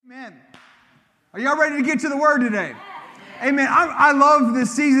Are y'all ready to get to the Word today? Amen. I love this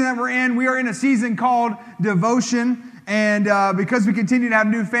season that we're in. We are in a season called Devotion. And because we continue to have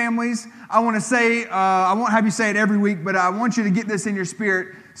new families, I want to say, I won't have you say it every week, but I want you to get this in your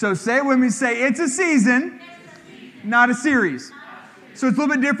spirit. So say it with me. Say, it's a season, not a series. So it's a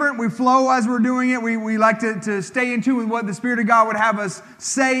little bit different. We flow as we're doing it. We like to stay in tune with what the Spirit of God would have us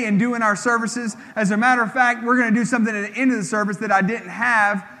say and do in our services. As a matter of fact, we're going to do something at the end of the service that I didn't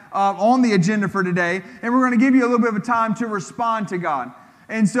have on the agenda for today. And we're going to give you a little bit of a time to respond to God.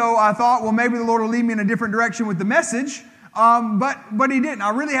 And so I thought, well, maybe the Lord will lead me in a different direction with the message. But He didn't. I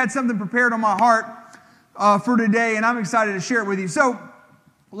really had something prepared on my heart for today, and I'm excited to share it with you. So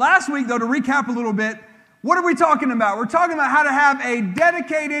last week, though, to recap a little bit, what are we talking about? We're talking about how to have a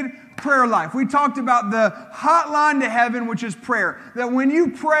dedicated prayer life. We talked about the hotline to heaven, which is prayer. That when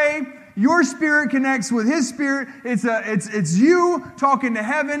you pray, your spirit connects with His spirit. It's you talking to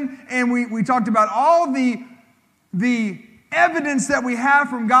heaven. And we talked about all the evidence that we have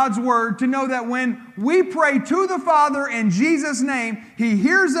from God's Word to know that when we pray to the Father in Jesus' name, He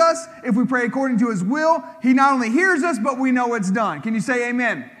hears us. If we pray according to His will, He not only hears us, but we know it's done. Can you say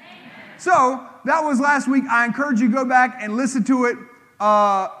amen? Amen. So that was last week. I encourage you to go back and listen to it.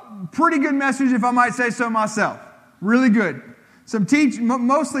 Pretty good message, if I might say so myself. Really good.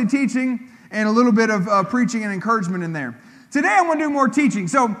 Mostly teaching and a little bit of preaching and encouragement in there. Today I want to do more teaching.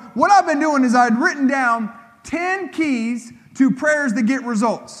 So what I've been doing is I'd written down 10 keys to prayers that get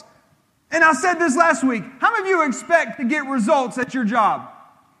results. And I said this last week. How many of you expect to get results at your job?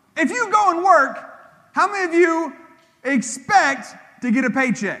 If you go and work, how many of you expect to get a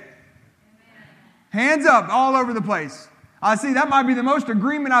paycheck? Hands up all over the place. I see that might be the most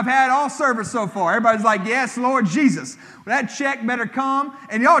agreement I've had all service so far. Everybody's like, yes, Lord Jesus. Well, that check better come.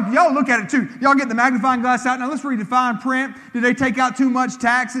 And y'all look at it too. Y'all get the magnifying glass out. Now let's read the fine print. Did they take out too much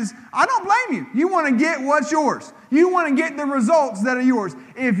taxes? I don't blame you. You want to get what's yours. You want to get the results that are yours.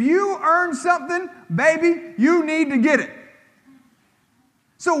 If you earn something, baby, you need to get it.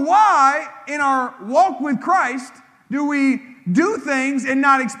 So why in our walk with Christ do we do things and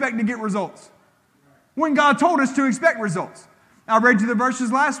not expect to get results? When God told us to expect results. I read you the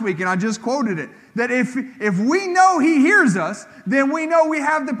verses last week and I just quoted it. That if we know He hears us, then we know we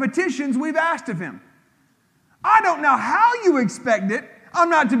have the petitions we've asked of Him. I don't know how you expect it. I'm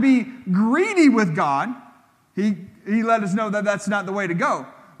not to be greedy with God. He let us know that that's not the way to go.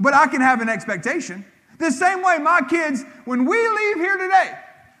 But I can have an expectation. The same way my kids, when we leave here today,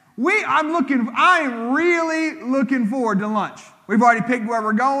 I am really looking forward to lunch. We've already picked where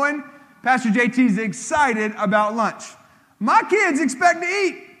we're going. Pastor JT is excited about lunch. My kids expect to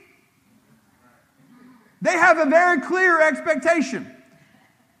eat. They have a very clear expectation.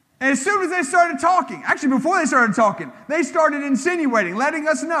 And as soon as they started talking, actually before they started talking, they started insinuating, letting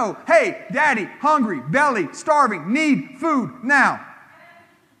us know, hey, Daddy, hungry, belly, starving, need food now.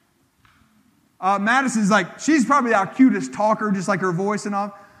 Madison's like, she's probably our cutest talker, just like her voice and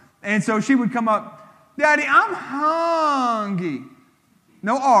all. And so she would come up, Daddy, I'm hungry.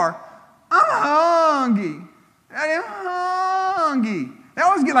 No R. I'm hungry. Daddy, I'm hungry. They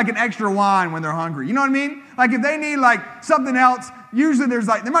always get like an extra wine when they're hungry. You know what I mean? Like if they need like something else, usually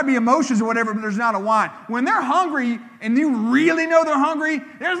there might be emotions or whatever, but there's not a wine. When they're hungry and you really know they're hungry,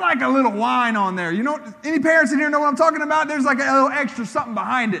 there's like a little wine on there. You know, any parents in here know what I'm talking about? There's like a little extra something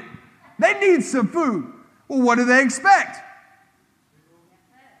behind it. They need some food. Well, what do they expect?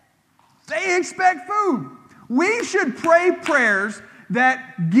 They expect food. We should pray prayers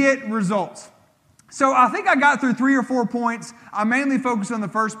that get results. So I think I got through 3 or 4 points. I mainly focused on the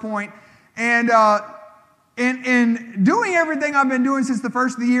first point. And in doing everything I've been doing since the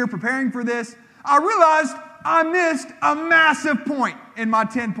first of the year, preparing for this, I realized I missed a massive point in my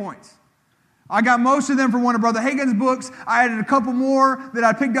 10 points. I got most of them from one of Brother Hagin's books. I added a couple more that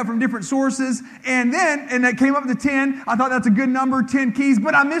I picked up from different sources. And that came up to 10. I thought that's a good number, 10 keys,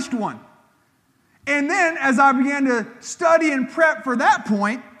 but I missed one. And then as I began to study and prep for that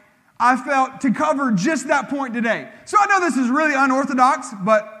point, I felt to cover just that point today. So I know this is really unorthodox,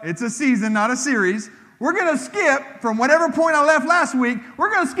 but it's a season, not a series. We're going to skip from whatever point I left last week. We're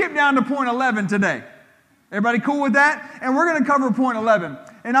going to skip down to point 11 today. Everybody cool with that? And we're going to cover point 11.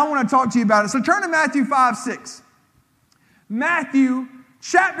 And I want to talk to you about it. So turn to Matthew 5:6. Matthew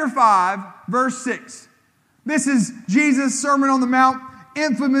chapter 5, verse 6. This is Jesus' Sermon on the Mount.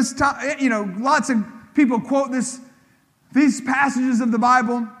 Infamous time, lots of people quote these passages of the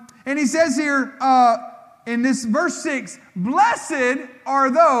Bible. And he says here in this verse 6, blessed are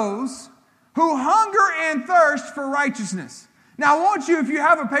those who hunger and thirst for righteousness. Now I want you, if you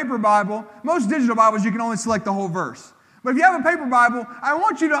have a paper Bible, most digital Bibles you can only select the whole verse. But if you have a paper Bible, I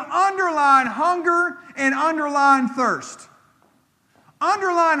want you to underline hunger and underline thirst.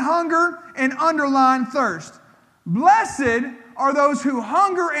 Underline hunger and underline thirst. Blessed are those who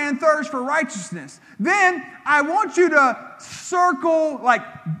hunger and thirst for righteousness. Then I want you to circle, like,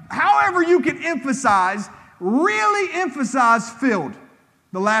 however you can emphasize, really emphasize filled,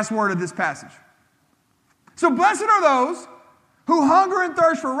 the last word of this passage. So blessed are those who hunger and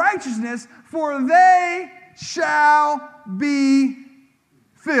thirst for righteousness, for they shall be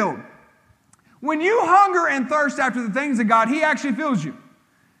filled. When you hunger and thirst after the things of God, He actually fills you.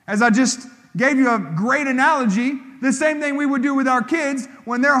 As I just gave you a great analogy, the same thing we would do with our kids.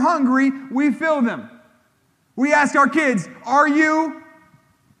 When they're hungry, we fill them. We ask our kids, are you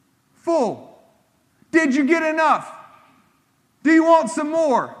full? Did you get enough? Do you want some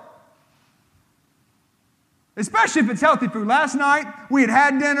more? Especially if it's healthy food. Last night, we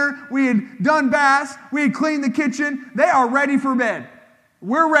had dinner, we had done baths, we had cleaned the kitchen. They are ready for bed.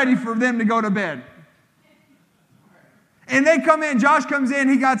 We're ready for them to go to bed. And they come in, Josh comes in,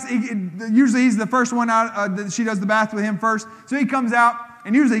 usually he's the first one out, she does the bath with him first. So he comes out,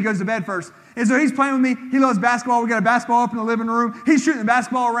 and usually he goes to bed first. And so he's playing with me, he loves basketball, we got a basketball up in the living room. He's shooting the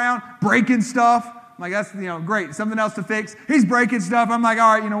basketball around, breaking stuff. I'm like, that's, great, something else to fix. He's breaking stuff. I'm like,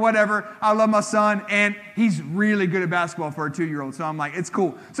 all right, whatever. I love my son, and he's really good at basketball for a 2-year-old. So I'm like, it's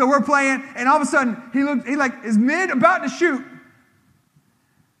cool. So we're playing, and all of a sudden, he is about to shoot.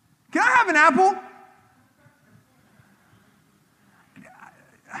 Can I have an apple?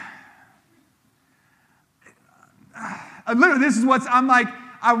 Literally, this is I'm like,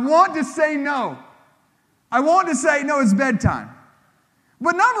 I want to say no. I want to say, no, it's bedtime.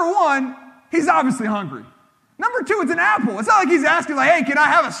 But number one, he's obviously hungry. Number two, it's an apple. It's not like he's asking, like, hey, can I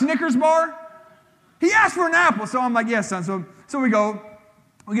have a Snickers bar? He asked for an apple. So I'm like, yes, son. So we go.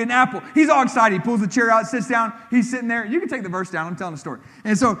 We get an apple. He's all excited. He pulls the chair out, sits down. He's sitting there. You can take the verse down. I'm telling the story.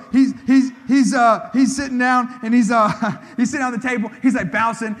 And so he's sitting down, and he's sitting on the table. He's like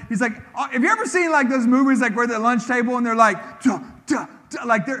bouncing. He's like, have you ever seen like those movies like where they're at the lunch table and they're like, duh, duh, duh,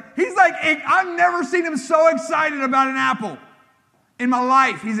 like he's like, I've never seen him so excited about an apple. In my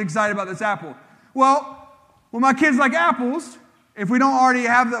life, he's excited about this apple. Well, when my kids like apples, if we don't already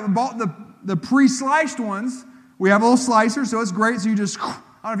have the pre-sliced ones, we have a little slicer, so it's great. So you just, I don't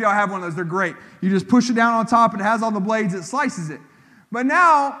know if y'all have one of those, they're great. You just push it down on top, it has all the blades, it slices it. But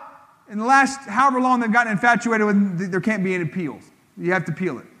now, in the last however long they've gotten infatuated with, there can't be any peels. You have to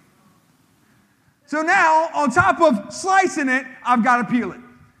peel it. So now, on top of slicing it, I've got to peel it.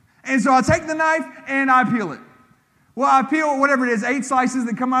 And so I take the knife and I peel it. Well, I peel whatever it is, 8 slices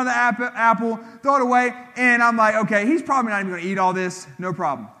that come out of the apple, throw it away, and I'm like, okay, he's probably not even going to eat all this, no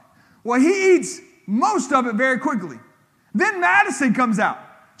problem. Well, he eats most of it very quickly. Then Madison comes out.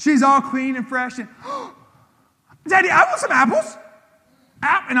 She's all clean and fresh, and, Daddy, I want some apples.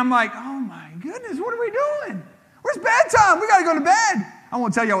 And I'm like, oh my goodness, what are we doing? Where's bedtime? We got to go to bed. I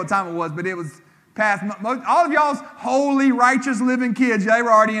won't tell you what time it was, but it was past. All of y'all's holy, righteous, living kids, they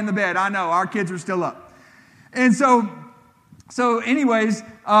were already in the bed. I know, our kids were still up. And so anyways,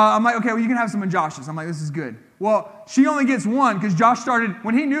 I'm like, okay, well, you can have some of Josh's. I'm like, this is good. Well, she only gets one because Josh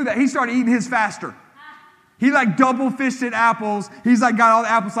when he knew that, he started eating his faster. He like double-fisted apples. He's like got all the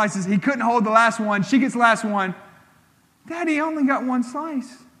apple slices. He couldn't hold the last one. She gets the last one. Daddy, I only got one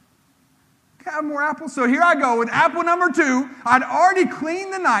slice. Can I have more apples? So here I go with apple number 2. I'd already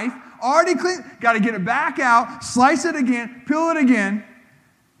cleaned the knife, got to get it back out, slice it again, peel it again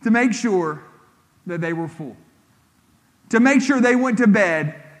to make sure that they were full. To make sure they went to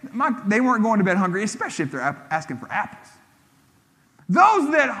bed. They weren't going to bed hungry, especially if they're asking for apples.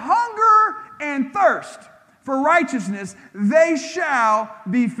 Those that hunger and thirst for righteousness, they shall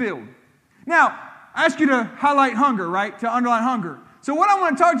be filled. Now, I ask you to highlight hunger, right? To underline hunger. So what I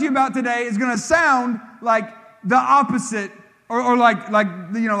want to talk to you about today is going to sound like the opposite, or like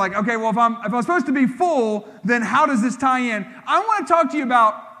okay, well, if I'm supposed to be full, then how does this tie in? I want to talk to you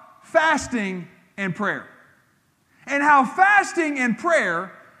about fasting and prayer. And how fasting and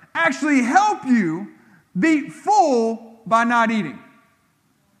prayer actually help you be full by not eating.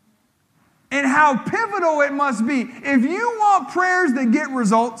 And how pivotal it must be. If you want prayers that get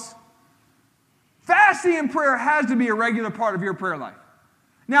results, fasting and prayer has to be a regular part of your prayer life.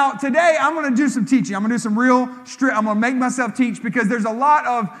 Now, today I'm going to do some teaching. I'm going to do some real I'm going to make myself teach because there's a lot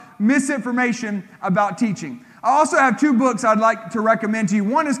of misinformation about teaching. I also have 2 books I'd like to recommend to you.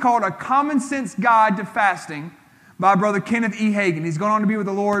 One is called A Common Sense Guide to Fasting by Brother Kenneth E. Hagin. He's gone on to be with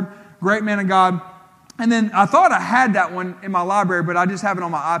the Lord, great man of God. And then I thought I had that one in my library, but I just have it on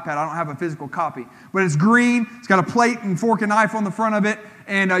my iPad. I don't have a physical copy. But it's green. It's got a plate and fork and knife on the front of it.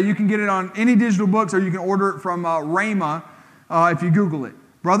 And you can get it on any digital books, or you can order it from Rhema if you Google it.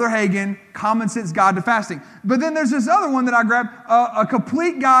 Brother Hagin, Common Sense Guide to Fasting. But then there's this other one that I grabbed, A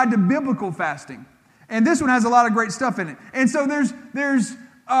Complete Guide to Biblical Fasting. And this one has a lot of great stuff in it. And so there's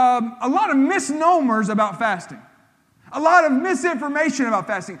a lot of misnomers about fasting. A lot of misinformation about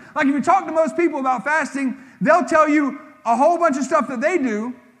fasting. Like if you talk to most people about fasting, they'll tell you a whole bunch of stuff that they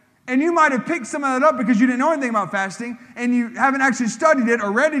do, and you might have picked some of that up because you didn't know anything about fasting, and you haven't actually studied it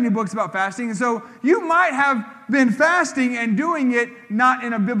or read any books about fasting. And so you might have been fasting and doing it not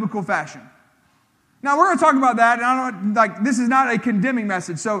in a biblical fashion. Now, we're going to talk about that, and this is not a condemning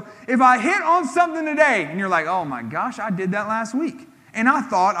message. So if I hit on something today, and you're like, oh my gosh, I did that last week, and I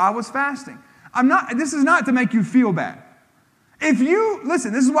thought I was fasting. This is not to make you feel bad.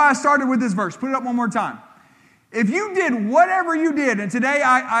 Listen, this is why I started with this verse. Put it up one more time. If you did whatever you did, and today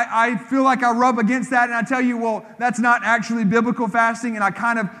I feel like I rub against that, and I tell you, well, that's not actually biblical fasting, and I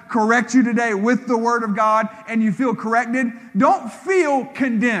kind of correct you today with the Word of God, and you feel corrected, don't feel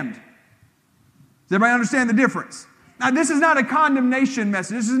condemned. Does everybody understand the difference? Now, this is not a condemnation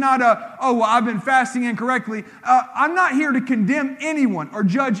message. This is not I've been fasting incorrectly. I'm not here to condemn anyone or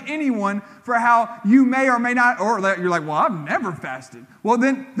judge anyone for how you may or may not, or you're like, well, I've never fasted. Well,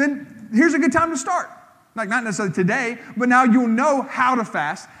 then here's a good time to start. Like not necessarily today, but now you'll know how to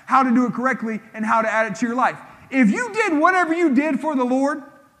fast, how to do it correctly, and how to add it to your life. If you did whatever you did for the Lord,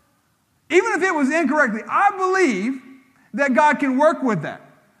 even if it was incorrectly, I believe that God can work with that.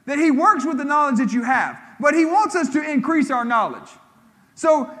 That He works with the knowledge that you have. But He wants us to increase our knowledge.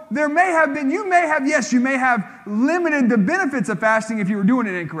 So you may have limited the benefits of fasting if you were doing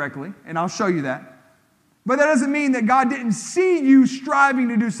it incorrectly, and I'll show you that. But that doesn't mean that God didn't see you striving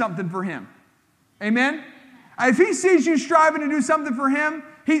to do something for Him. Amen? If He sees you striving to do something for Him,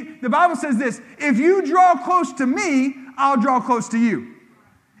 the Bible says this, if you draw close to me, I'll draw close to you.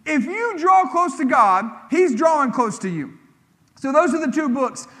 If you draw close to God, He's drawing close to you. So those are the two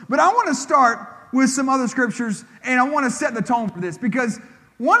books. But I want to start with some other scriptures, and I want to set the tone for this, because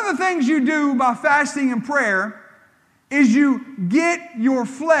one of the things you do by fasting and prayer is you get your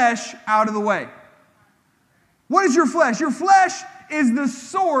flesh out of the way. What is your flesh? Your flesh is the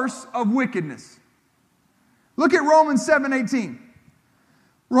source of wickedness. Look at Romans 7:18.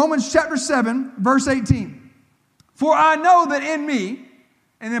 Romans chapter 7, verse 18. For I know that in me,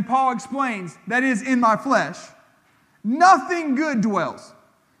 and then Paul explains, that is in my flesh, nothing good dwells.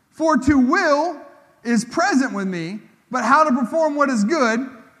 For to will is present with me, but how to perform what is good,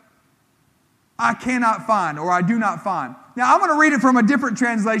 I cannot find, or I do not find. Now, I'm going to read it from a different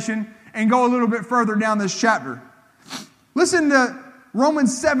translation and go a little bit further down this chapter. Listen to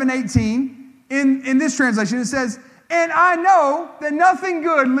Romans 7:18 in this translation. It says, and I know that nothing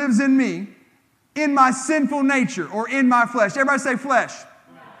good lives in me, in my sinful nature, or in my flesh. Everybody say flesh.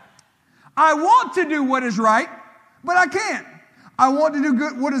 I want to do what is right, but I can't. I want to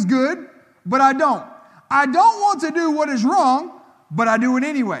do what is good, but I don't. I don't want to do what is wrong, but I do it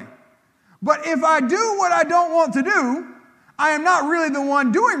anyway. But if I do what I don't want to do, I am not really the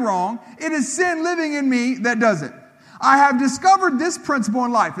one doing wrong. It is sin living in me that does it. I have discovered this principle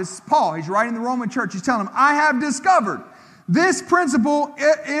in life. This is Paul. He's writing the Roman church. He's telling them, I have discovered this principle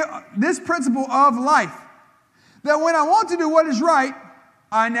of life, that when I want to do what is right,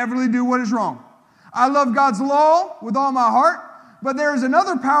 I never really do what is wrong. I love God's law with all my heart, but there is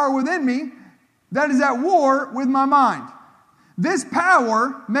another power within me that is at war with my mind. This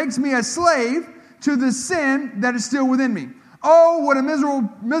power makes me a slave to the sin that is still within me. Oh, what a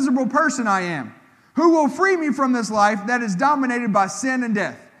miserable person I am. Who will free me from this life that is dominated by sin and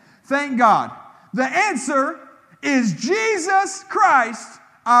death? Thank God. The answer is Jesus Christ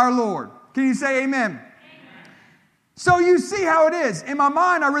our Lord. Can you say amen? So you see how it is. In my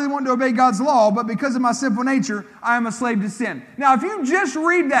mind, I really want to obey God's law, but because of my sinful nature, I am a slave to sin. Now, if you just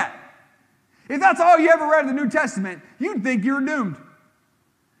read that, if that's all you ever read in the New Testament, you'd think you're doomed.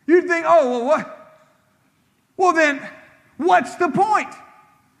 You'd think, oh, well, what? Well, then, what's the point?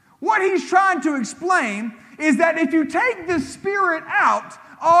 What he's trying to explain is that if you take the Spirit out,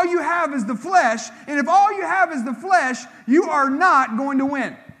 all you have is the flesh, and if all you have is the flesh, you are not going to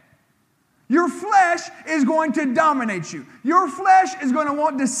win. Your flesh is going to dominate you. Your flesh is going to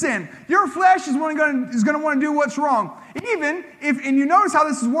want to sin. Your flesh is going to want to do what's wrong. Even if, and you notice how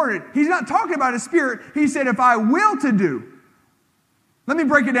this is worded, he's not talking about a spirit. He said, if I will to do. Let me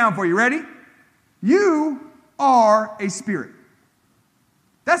break it down for you. Ready? You are a spirit.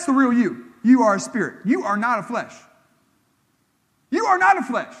 That's the real you. You are a spirit. You are not a flesh. You are not a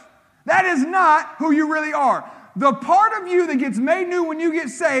flesh. That is not who you really are. The part of you that gets made new when you get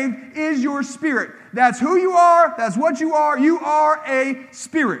saved is your spirit. That's who you are. That's what you are. You are a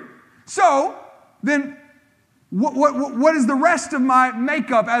spirit. So, then what is the rest of my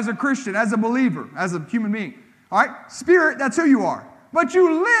makeup as a Christian, as a believer, as a human being? All right? Spirit, that's who you are. But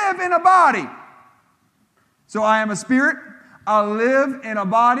you live in a body. So I am a spirit. I live in a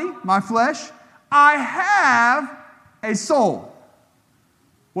body, my flesh. I have a soul.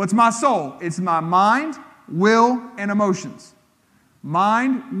 What's my soul? It's my mind, will, and emotions.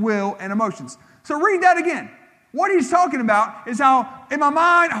 Mind, will, and emotions. So read that again. What he's talking about is how in my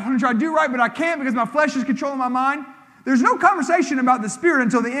mind, I want to try to do right, but I can't because my flesh is controlling my mind. There's no conversation about the Spirit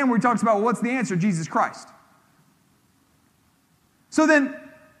until the end where he talks about what's the answer, Jesus Christ. So then,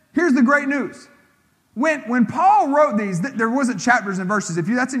 here's the great news. When Paul wrote these, there wasn't chapters and verses. If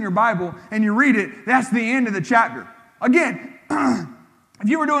that's in your Bible and you read it, that's the end of the chapter. Again, if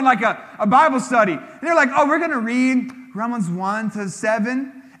you were doing like a Bible study, and they're like, oh, we're going to read Romans 1 to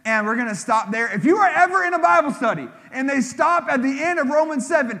 7, and we're going to stop there. If you are ever in a Bible study and they stop at the end of Romans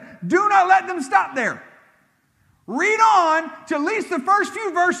 7, do not let them stop there. Read on to at least the first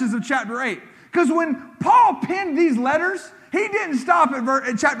few verses of chapter 8. Because when Paul penned these letters, he didn't stop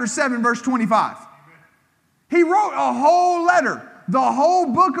at chapter 7, verse 25. He wrote a whole letter. The whole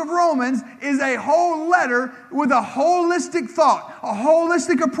book of Romans is a whole letter with a holistic thought, a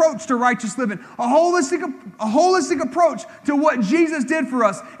holistic approach to righteous living, a holistic approach to what Jesus did for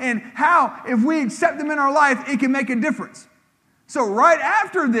us and how, if we accept Him in our life, it can make a difference. So right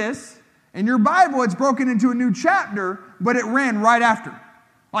after this, in your Bible, it's broken into a new chapter, but it ran right after.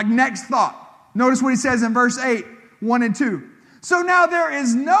 Like next thought. Notice what he says in verse 8, 1 and 2. So now there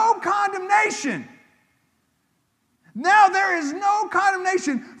is no condemnation. Now there is no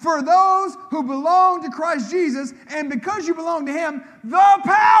condemnation for those who belong to Christ Jesus, and because you belong to Him, the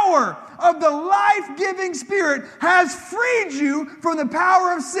power of the life-giving Spirit has freed you from the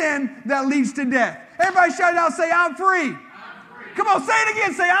power of sin that leads to death. Everybody shout it out, say, I'm free. I'm free. Come on, say it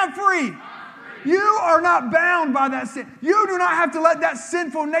again, say, I'm free. I'm free. You are not bound by that sin. You do not have to let that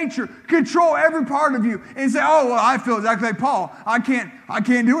sinful nature control every part of you and say, oh, well, I feel exactly like Paul. I can't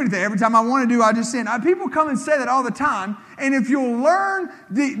do anything. Every time I want to do, I just sin. People come and say that all the time. And if you'll learn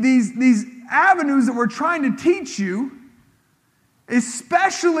these avenues that we're trying to teach you,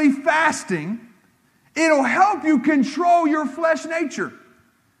 especially fasting, it'll help you control your flesh nature.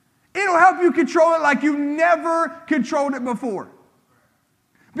 It'll help you control it like you've never controlled it before.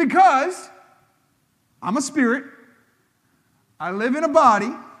 Because I'm a spirit. I live in a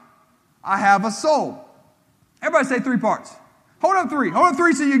body. I have a soul. Everybody say 3 parts. Hold up 3. Hold up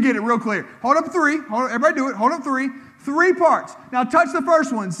 3 so you get it real clear. Hold up 3. Everybody do it. Hold up 3. 3 parts. Now touch the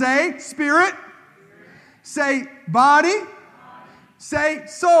first one. Say spirit. Say body. Say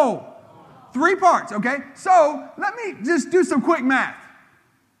soul. 3 parts, okay? So let me just do some quick math.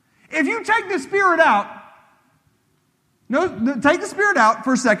 If you take the spirit out, take the spirit out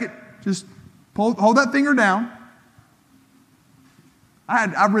for a second. Just hold that finger down.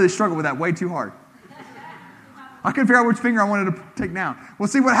 I really struggled with that way too hard. I couldn't figure out which finger I wanted to take down. Well,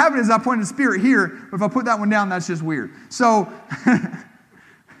 see, what happened is I pointed the spirit here, but if I put that one down, that's just weird. So,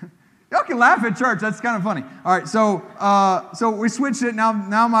 y'all can laugh at church. That's kind of funny. All right, so we switched it. Now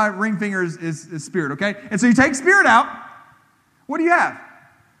my ring finger is spirit, okay? And so you take spirit out. What do you have?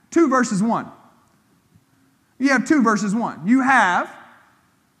 2 verses 1. You have 2 verses 1. You have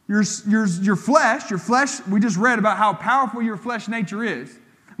your flesh. Your flesh, we just read about how powerful your flesh nature is.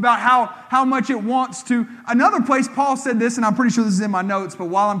 About how much it wants to. Another place Paul said this, and I'm pretty sure this is in my notes, but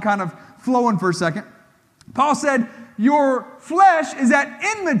while I'm kind of flowing for a second, Paul said, your flesh is at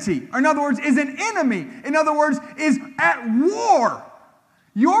enmity. Or in other words, is an enemy. In other words, is at war.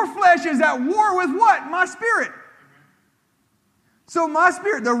 Your flesh is at war with what? My spirit. So my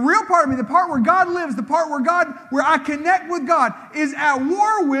spirit, the real part of me, the part where God lives, the part where I connect with God, is at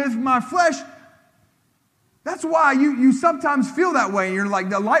war with my flesh. That's why you sometimes feel that way. You're like,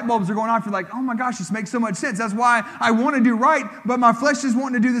 the light bulbs are going off. You're like, oh my gosh, this makes so much sense. That's why I want to do right, but my flesh is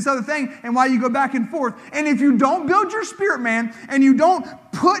wanting to do this other thing, and why you go back and forth. And if you don't build your spirit, man, and you don't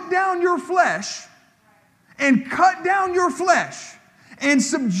put down your flesh and cut down your flesh and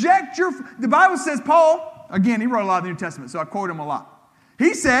subject the Bible says, Paul, again, he wrote a lot of the New Testament, so I quote him a lot.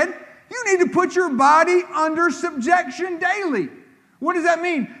 He said, you need to put your body under subjection daily. What does that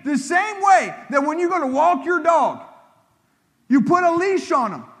mean? The same way that when you're going to walk your dog, you put a leash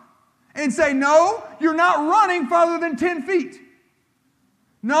on them and say, no, you're not running farther than 10 feet.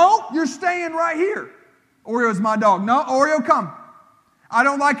 No, you're staying right here. Oreo's my dog. No, Oreo, come. I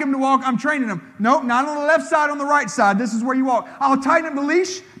don't like him to walk. I'm training him. Nope, not on the left side, on the right side. This is where you walk. I'll tighten up the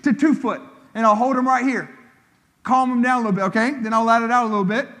leash to 2 foot, and I'll hold him right here. Calm them down a little bit, okay? Then I'll let it out a little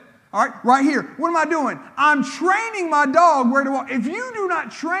bit. All right, right here. What am I doing? I'm training my dog where to walk. If you do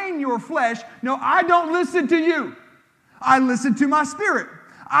not train your flesh, no, I don't listen to you. I listen to my spirit.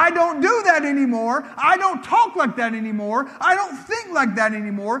 I don't do that anymore. I don't talk like that anymore. I don't think like that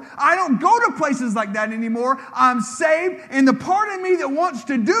anymore. I don't go to places like that anymore. I'm saved, and the part of me that wants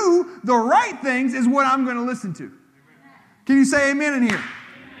to do the right things is what I'm going to listen to. Can you say amen in here? Amen.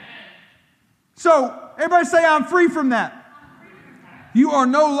 So, everybody say, I'm free from that. You are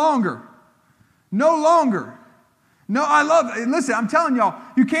no longer. No, I love it. Listen, I'm telling y'all,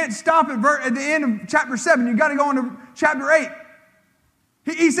 you can't stop at the end of chapter 7. You got to go into chapter 8.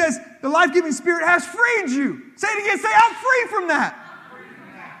 He says, the life-giving Spirit has freed you. Say it again. Say, I'm free from that.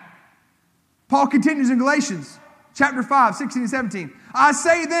 Paul continues in Galatians chapter 5, 16 and 17. I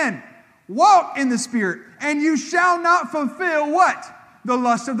say then, walk in the Spirit, and you shall not fulfill what? The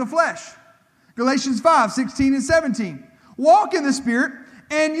lust of the flesh. Galatians 5, 16 and 17. Walk in the Spirit,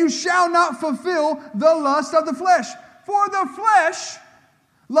 and you shall not fulfill the lust of the flesh. For the flesh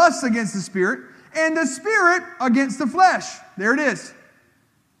lusts against the Spirit, and the Spirit against the flesh. There it is.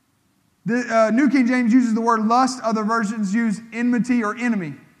 The New King James uses the word lust. Other versions use enmity or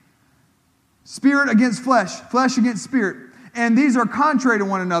enemy. Spirit against flesh, flesh against spirit. And these are contrary to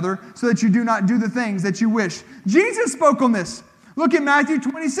one another, so that you do not do the things that you wish. Jesus spoke on this. Look at Matthew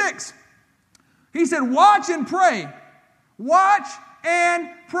 26. He said, watch and pray. Watch and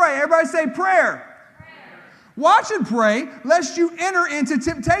pray. Everybody say prayer. Watch and pray, lest you enter into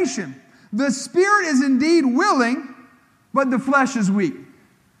temptation. The spirit is indeed willing, but the flesh is weak.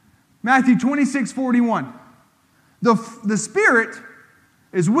 Matthew 26, 41. The spirit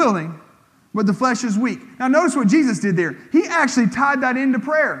is willing, but the flesh is weak. Now notice what Jesus did there. He actually tied that into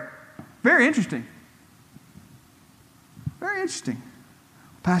prayer. Very interesting. Very interesting.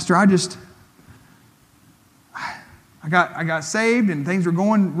 Pastor, I got saved and things were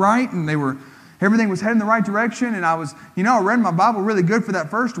going right and everything was heading the right direction, and I read my Bible really good for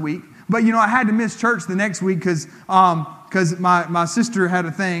that first week, but I had to miss church the next week because my sister had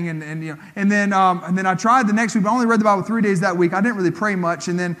a thing, and then I tried the next week, but I only read the Bible 3 days that week. I didn't really pray much,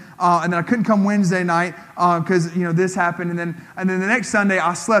 and then I couldn't come Wednesday night because this happened, and then the next Sunday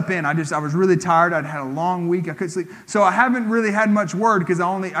I slept in. I was really tired. I'd had a long week. I couldn't sleep, so I haven't really had much word because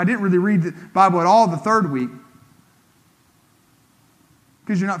I didn't really read the Bible at all the third week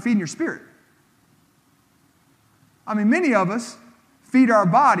because you're not feeding your spirit. I mean, many of us feed our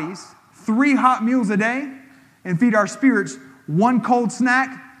bodies 3 hot meals a day and feed our spirits 1 cold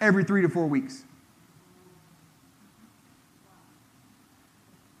snack every 3 to 4 weeks.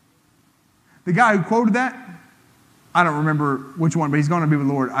 The guy who quoted that, I don't remember which one, but he's going to be with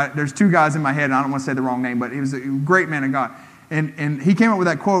the Lord. There's 2 guys in my head, and I don't want to say the wrong name, but he was a great man of God. And he came up with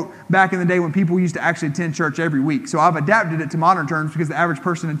that quote back in the day when people used to actually attend church every week. So I've adapted it to modern terms because the average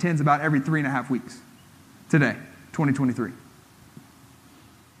person attends about every 3.5 weeks today, 2023.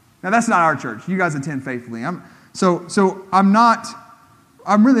 Now, that's not our church. You guys attend faithfully. Again, this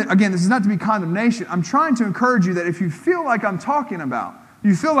is not to be condemnation. I'm trying to encourage you that if you feel like I'm talking about,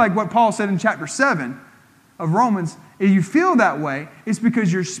 you feel like what Paul said in chapter 7 of Romans, if you feel that way, it's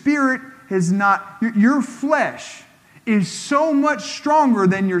because your spirit is not, your flesh is so much stronger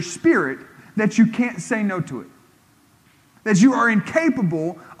than your spirit that you can't say no to it. That you are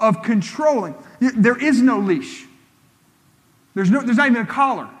incapable of controlling. There is no leash. There's not even a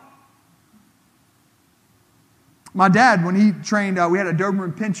collar. My dad, when he trained, we had a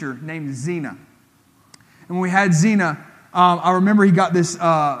Doberman Pinscher named Xena. And when we had Xena, I remember he got this, and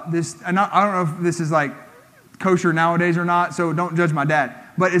I don't know if this is like kosher nowadays or not, so don't judge my dad.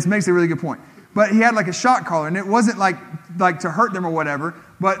 But it makes a really good point. But he had like a shock collar, and it wasn't like to hurt them or whatever.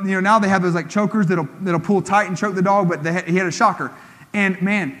 But now they have those like chokers that'll pull tight and choke the dog. But he had a shocker, and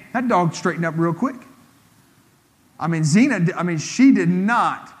man, that dog straightened up real quick. I mean, Xena, she did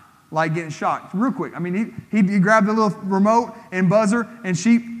not like getting shocked real quick. I mean, he grabbed the little remote and buzzer, and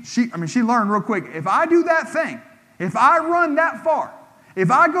she learned real quick. If I do that thing, if I run that far,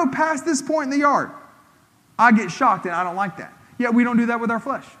 if I go past this point in the yard, I get shocked, and I don't like that. Yet we don't do that with our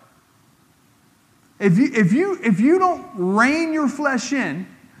flesh. If you don't rein your flesh in,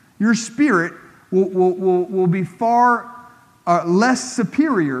 your spirit will be far less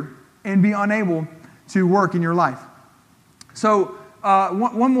superior and be unable to work in your life. So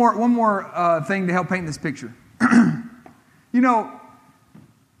one more thing to help paint this picture. I'm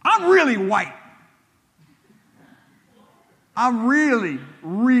really white. I'm really,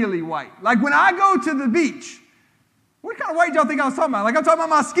 really white. Like when I go to the beach, what kind of white y'all think I was talking about? Like I'm talking about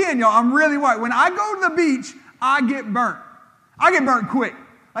my skin, y'all. I'm really white. When I go to the beach, I get burnt. I get burnt quick.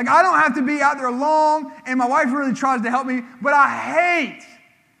 Like, I don't have to be out there long, and my wife really tries to help me, but I hate.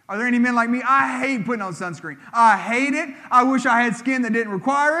 Are there any men like me? I hate putting on sunscreen. I hate it. I wish I had skin that didn't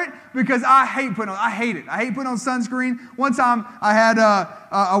require it because I hate it. I hate putting on sunscreen. One time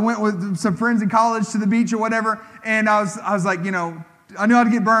I went with some friends in college to the beach or whatever, and I was like, you know, I knew how to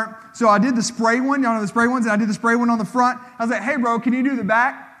get burnt. So I did the spray one. Y'all know the spray ones? And I did the spray one on the front. I was like, hey, bro, can you do the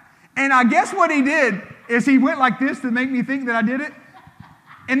back? And I guess what he did is he went like this to make me think that I did it.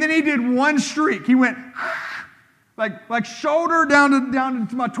 And then he did one streak. He went like shoulder down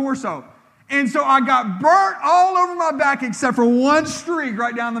to my torso. And so I got burnt all over my back except for one streak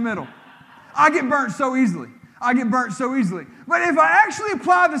right down the middle. I get burnt so easily. But if I actually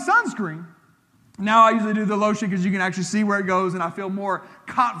apply the sunscreen, now I usually do the lotion because you can actually see where it goes and I feel more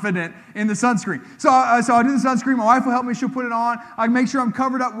confident in the sunscreen. So I do the sunscreen. My wife will help me. She'll put it on. I make sure I'm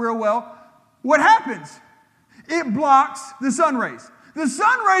covered up real well. What happens? It blocks the sun rays. The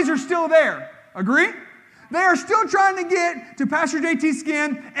sun rays are still there. Agree? They are still trying to get to Pastor JT's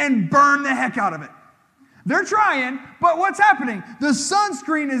skin and burn the heck out of it. They're trying, but what's happening? The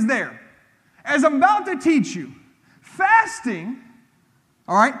sunscreen is there. As I'm about to teach you, fasting,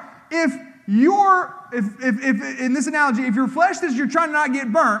 all right, if in this analogy, if your flesh that you're trying to not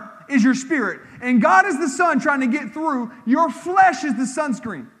get burnt is your spirit, and God is the sun trying to get through, your flesh is the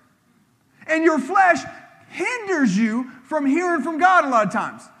sunscreen. And your flesh hinders you from hearing from God a lot of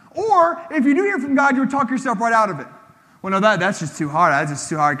times. Or if you do hear from God, you'll talk yourself right out of it. Well, no, that's just too hard. That's just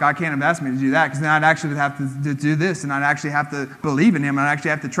too hard. God can't have asked me to do that because then I'd actually have to do this, and I'd actually have to believe in Him, and I'd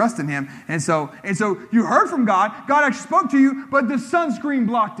actually have to trust in Him. And so you heard from God. God actually spoke to you, but the sunscreen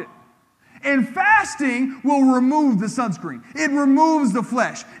blocked it. And fasting will remove the sunscreen. It removes the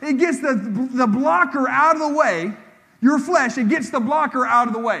flesh. It gets the blocker out of the way. Your flesh, it gets the blocker out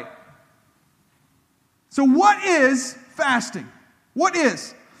of the way. So what is fasting? What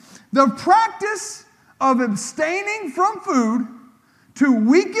is? The practice of abstaining from food to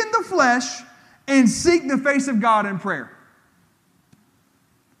weaken the flesh and seek the face of God in prayer.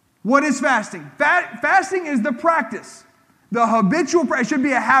 What is fasting? Fasting is the practice. The habitual practice. It should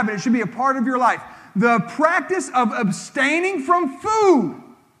be a habit. It should be a part of your life. The practice of abstaining from food.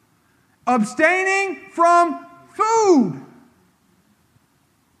 Abstaining from food.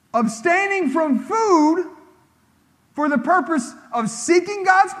 Abstaining from food for the purpose of seeking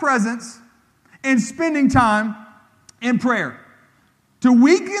God's presence and spending time in prayer. To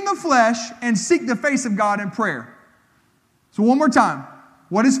weaken the flesh and seek the face of God in prayer. So one more time.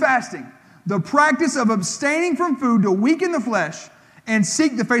 What is fasting? The practice of abstaining from food to weaken the flesh and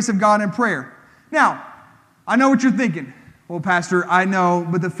seek the face of God in prayer. Now, I know what you're thinking. Well, Pastor, I know,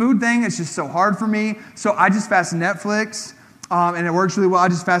 but the food thing is just so hard for me, so I just fast Netflix, and it works really well. I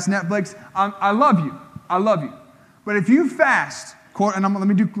just fast Netflix. I love you. I love you. But if you fast, and let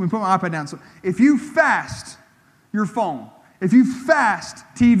me put my iPad down. So if you fast your phone, if you fast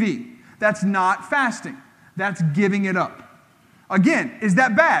TV, that's not fasting. That's giving it up. Again, is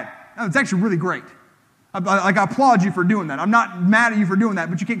that bad? No, it's actually really great. I applaud you for doing that. I'm not mad at you for doing that,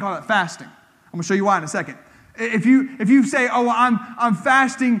 but you can't call that fasting. I'm going to show you why in a second. If you say, oh, well, I'm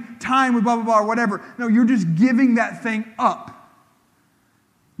fasting time with blah, blah, blah, or whatever. No, you're just giving that thing up.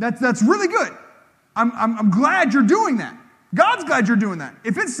 That's really good. I'm glad you're doing that. God's glad you're doing that.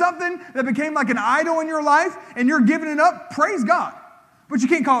 If it's something that became like an idol in your life and you're giving it up, praise God. But you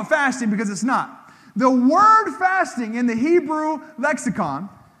can't call it fasting because it's not. The word fasting in the Hebrew lexicon,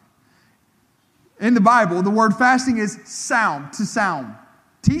 in the Bible, the word fasting is sound, to sound.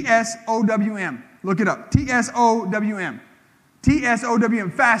 T-S-O-W-M. Look it up. T-S-O-W-M.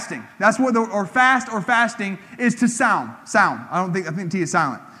 T-S-O-W-M, fasting. That's what or fast or fasting is to sound. Sound. I think T is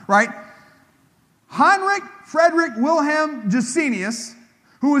silent, right? Heinrich Friedrich Wilhelm Gesenius,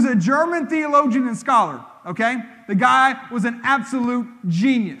 who was a German theologian and scholar, okay? The guy was an absolute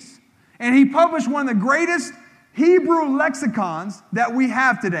genius. And he published one of the greatest Hebrew lexicons that we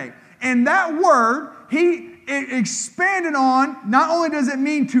have today. And that word, he expanded on, not only does it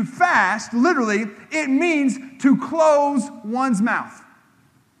mean to fast, literally, it means to close one's mouth.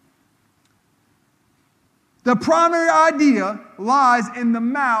 The primary idea lies in the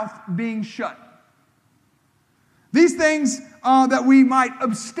mouth being shut. These things that we might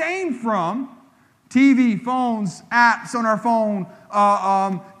abstain from, TV, phones, apps on our phone,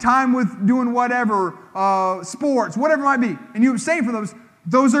 time with doing whatever, sports, whatever it might be, and you abstain from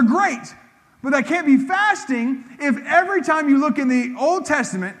those are great. But that can't be fasting if every time you look in the Old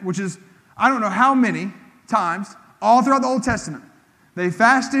Testament, which is, I don't know how many times, all throughout the Old Testament, they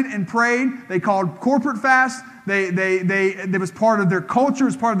fasted and prayed. They called corporate fast. It was part of their culture. It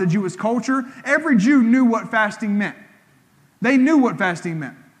was part of the Jewish culture. Every Jew knew what fasting meant. They knew what fasting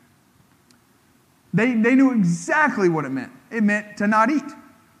meant. They knew exactly what it meant. It meant to not eat.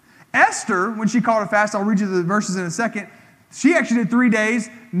 Esther, when she called a fast, I'll read you the verses in a second, she actually did 3 days,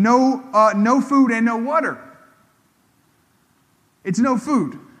 no food and no water. It's no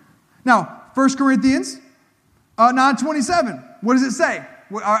food. Now, 1 Corinthians 9:27. What does it say?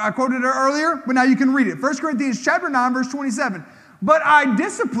 I quoted it earlier, but now you can read it. 1 Corinthians chapter 9, verse 27. But I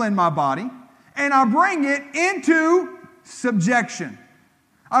discipline my body, and I bring it into subjection.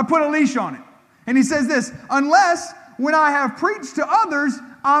 I put a leash on it. And he says this, unless when I have preached to others,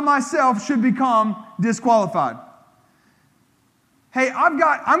 I myself should become disqualified. Hey, I'm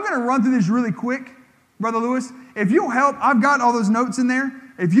going to run through this really quick, Brother Lewis. If you'll help, I've got all those notes in there.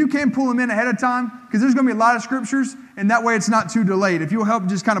 If you can pull them in ahead of time, because there's going to be a lot of scriptures, and that way it's not too delayed. If you'll help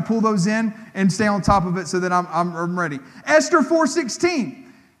just kind of pull those in and stay on top of it so that I'm ready. Esther 4:16.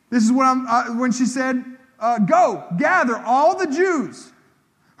 This is what when she said, go, gather all the Jews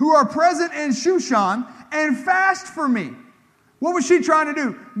who are present in Shushan and fast for me. What was she trying to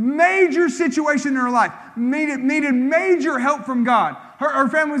do? Major situation in her life. Needed major help from God. Her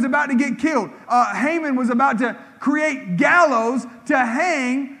family was about to get killed. Haman was about to create gallows to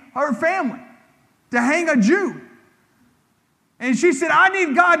hang her family, to hang a Jew. And she said, I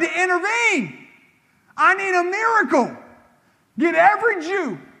need God to intervene. I need a miracle. Get every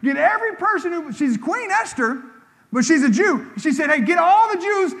Jew, get every person she's Queen Esther, but she's a Jew. She said, hey, get all the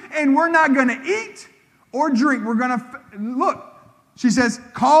Jews, and we're not going to eat or drink. We're going to, look, she says,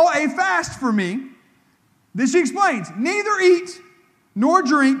 call a fast for me. Then she explains, neither eat nor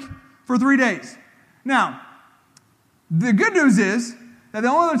drink for 3 days. Now, the good news is that the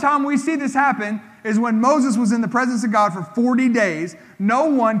only other time we see this happen is when Moses was in the presence of God for 40 days. No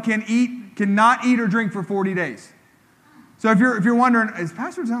one cannot eat or drink for 40 days. So if you're wondering, is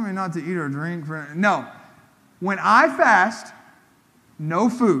Pastor telling me not to eat or drink? No. When I fast, no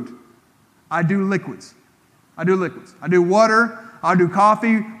food, I do liquids. I do water. I'll do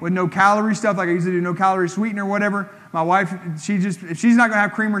coffee with no calorie stuff, like I usually do no calorie sweetener or whatever. My wife, if she's not going to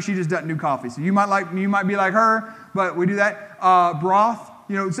have creamer, she just doesn't do coffee. So you might be like her, but we do that. Broth,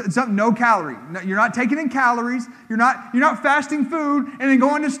 something no calorie. You're not taking in calories. You're not fasting food and then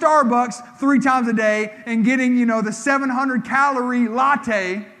going to Starbucks 3 times a day and getting, the 700 calorie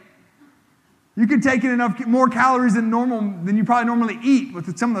latte. You could take in enough more calories than you probably normally eat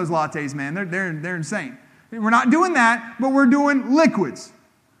with some of those lattes, man. They're insane. We're not doing that, but we're doing liquids.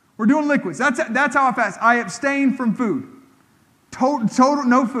 We're doing liquids. That's how I fast. I abstain from food. Total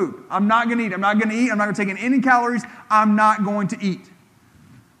no food. I'm not going to eat. I'm not going to take in any calories. I'm not going to eat.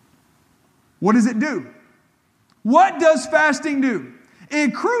 What does it do? What does fasting do?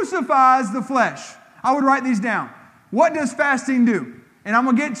 It crucifies the flesh. I would write these down. What does fasting do? And I'm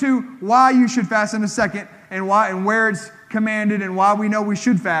going to get to why you should fast in a second and where it's commanded and why we know we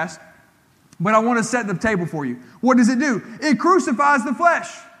should fast. But I want to set the table for you. What does it do? It crucifies the flesh.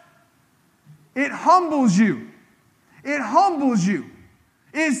 It humbles you. It humbles you.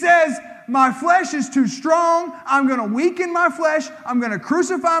 It says, my flesh is too strong. I'm going to weaken my flesh. I'm going to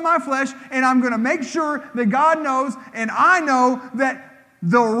crucify my flesh. And I'm going to make sure that God knows and I know that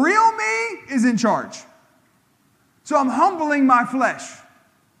the real me is in charge. So I'm humbling my flesh.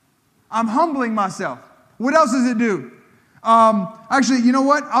 I'm humbling myself. What else does it do? Actually, you know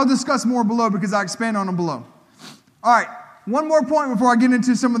what? I'll discuss more below because I expand on them below. All right, one more point before I get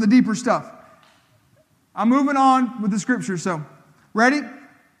into some of the deeper stuff. I'm moving on with the scripture, so ready?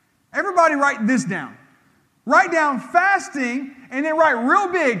 Everybody write this down. Write down fasting and then write real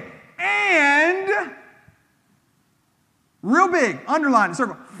big and real big, underline it,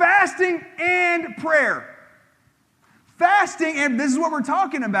 circle. Fasting and prayer. Fasting, and this is what we're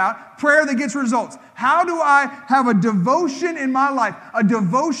talking about, prayer that gets results. How do I have a devotion in my life, a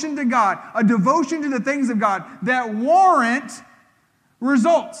devotion to God, a devotion to the things of God that warrant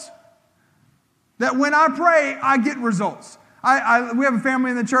results? That when I pray, I get results. We have a family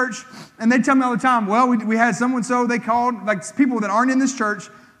in the church, and they tell me all the time, well, we had so-and-so, they called, like people that aren't in this church,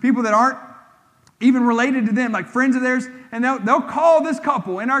 people that aren't even related to them, like friends of theirs, and they'll call this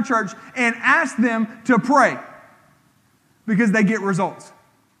couple in our church and ask them to pray. Because they get results.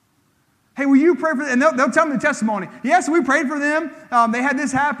 Hey, will you pray for them? And they'll tell me the testimony. Yes, we prayed for them. They had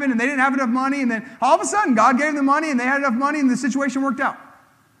this happen, and they didn't have enough money. And then all of a sudden, God gave them money, and they had enough money, and the situation worked out.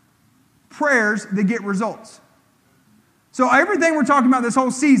 Prayers that get results. So everything we're talking about this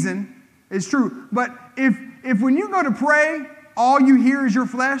whole season is true. But if when you go to pray, all you hear is your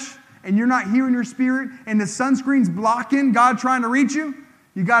flesh, and you're not hearing your spirit, and the sunscreen's blocking God trying to reach you,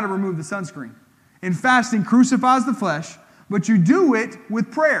 you got to remove the sunscreen. And fasting crucifies the flesh, but you do it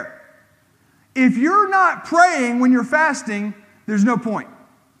with prayer. If you're not praying when you're fasting, there's no point.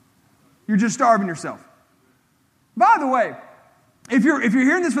 You're just starving yourself. By the way, if you're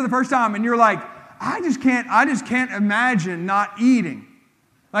hearing this for the first time and you're like, I just can't imagine not eating.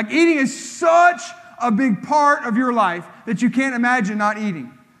 Like eating is such a big part of your life that you can't imagine not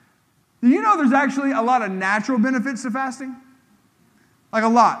eating. Do you know there's actually a lot of natural benefits to fasting? Like a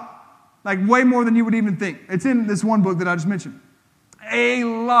lot. Like way more than you would even think. It's in this one book that I just mentioned. A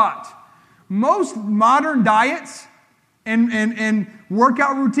lot. Most modern diets and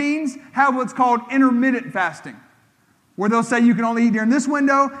workout routines have what's called intermittent fasting, where they'll say you can only eat during this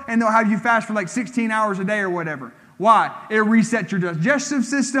window, and they'll have you fast for like 16 hours a day or whatever. Why? It resets your digestive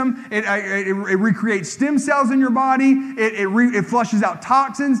system. It recreates stem cells in your body. It flushes out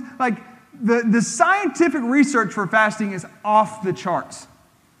toxins. Like the scientific research for fasting is off the charts.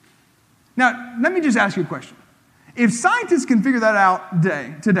 Now, let me just ask you a question. If scientists can figure that out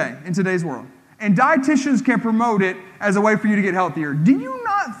today, in today's world, and dietitians can promote it as a way for you to get healthier, do you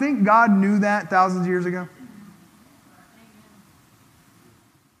not think God knew that thousands of years ago?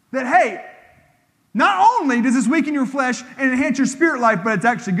 That, hey, not only does this weaken your flesh and enhance your spirit life, but it's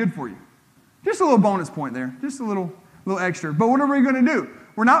actually good for you. Just a little bonus point there. Just a little extra. But what are we going to do?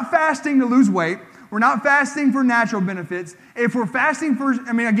 We're not fasting to lose weight. We're not fasting for natural benefits. If we're fasting for,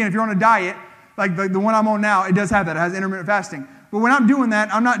 again, if you're on a diet, like the one I'm on now, it does have that. It has intermittent fasting. But when I'm doing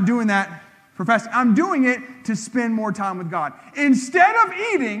that, I'm not doing that for fasting. I'm doing it to spend more time with God. Instead of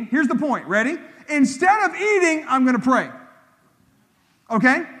eating, here's the point. Ready? Instead of eating, I'm going to pray.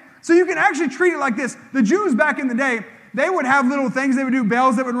 Okay? So you can actually treat it like this. The Jews back in the day, they would have little things. They would do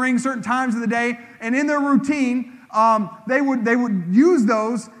bells that would ring certain times of the day. And in their routine, they would use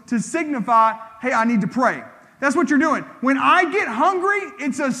those to signify, hey, I need to pray. That's what you're doing. When I get hungry,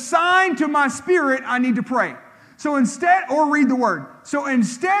 it's a sign to my spirit I need to pray. So instead, or read the word. So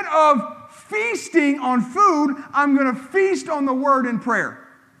instead of feasting on food, I'm going to feast on the word in prayer.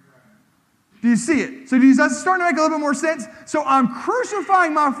 Do you see it? So does that starting to make a little bit more sense? So I'm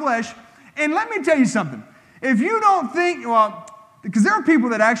crucifying my flesh. And let me tell you something. If you don't think, because there are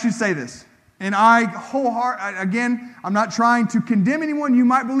people that actually say this. And again, I'm not trying to condemn anyone. You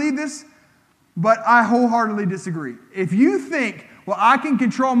might believe this. But I wholeheartedly disagree. If you think, I can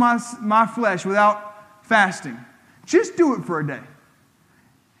control my flesh without fasting, just do it for a day.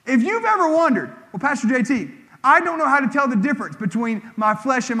 If you've ever wondered, Pastor JT, I don't know how to tell the difference between my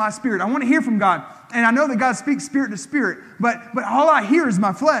flesh and my spirit. I want to hear from God. And I know that God speaks spirit to spirit. But all I hear is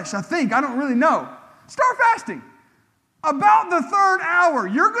my flesh. I don't really know. Start fasting. About the third hour,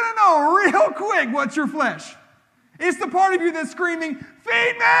 you're going to know real quick what's your flesh. It's the part of you that's screaming,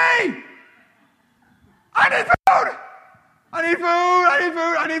 feed me! I need food! I need food! I need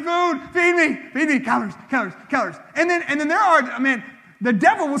food! I need food! Feed me! Feed me! Calories! Calories! Calories! And then there are, the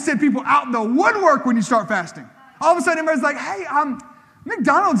devil will send people out in the woodwork when you start fasting. All of a sudden, everybody's like, hey,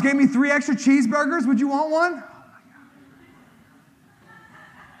 McDonald's gave me 3 extra cheeseburgers. Would you want one?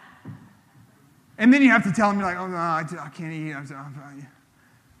 And then you have to tell them, you're like, oh, no, I can't eat.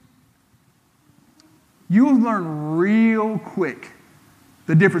 You'll learn real quick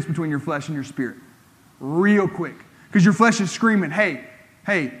the difference between your flesh and your spirit. Real quick. Because your flesh is screaming, hey,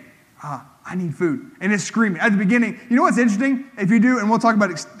 I need food. And it's screaming. At the beginning, you know what's interesting? If you do, and we'll talk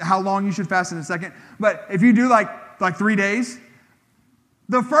about how long you should fast in a second, but if you do like 3 days,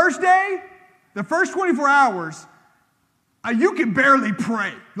 the first day, the first 24 hours, you can barely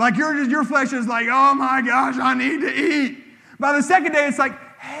pray. Like your flesh is like, oh my gosh, I need to eat. By the second day, it's like,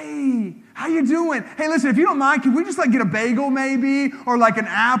 hey, how you doing? Hey, listen, if you don't mind, can we just get a bagel maybe? Or like an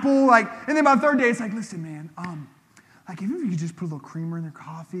apple? And then by the third day, it's like, listen, man, if you could just put a little creamer in their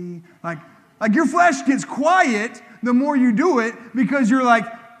coffee. Like your flesh gets quiet the more you do it because you're like,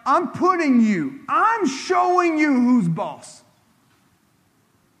 I'm showing you who's boss.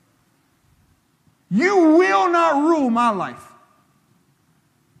 You will not rule my life.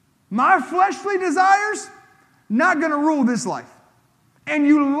 My fleshly desires, not going to rule this life. And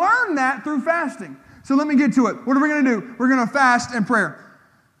you learn that through fasting. So let me get to it. What are we going to do? We're going to fast and pray.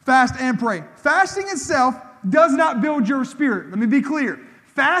 Fast and pray. Fasting itself does not build your spirit. Let me be clear.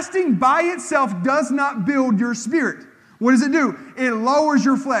 Fasting by itself does not build your spirit. What does it do? It lowers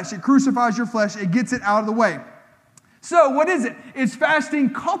your flesh. It crucifies your flesh. It gets it out of the way. So what is it? It's fasting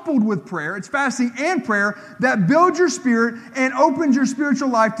coupled with prayer. It's fasting and prayer that builds your spirit and opens your spiritual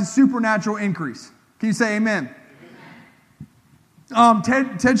life to supernatural increase. Can you say amen?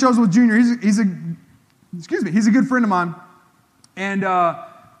 Ted Shoswell Jr., he's a good friend of mine. And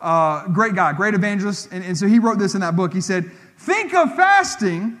great guy, great evangelist. And so he wrote this in that book. He said, think of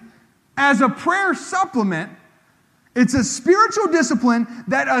fasting as a prayer supplement It's a spiritual discipline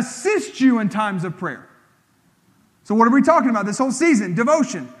that assists you in times of prayer. So what are we talking about this whole season?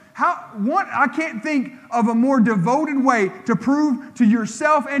 Devotion. I can't think of a more devoted way to prove to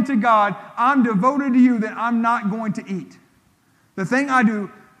yourself and to God, I'm devoted to you, that I'm not going to eat. The thing I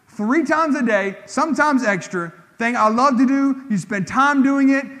do 3 times a day, sometimes extra, thing I love to do, you spend time doing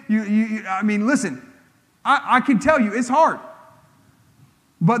it. Listen, I can tell you it's hard.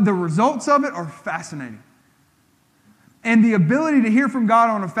 But the results of it are fascinating. And the ability to hear from God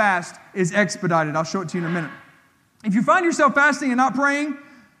on a fast is expedited. I'll show it to you in a minute. If you find yourself fasting and not praying,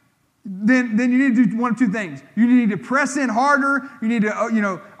 then you need to do one of 2 things. You need to press in harder. You need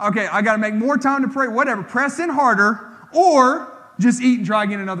to, okay, I got to make more time to pray, whatever. Press in harder, or just eat and try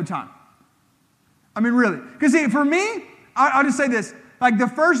again another time. I mean, really. Because see, for me, I'll just say this. Like the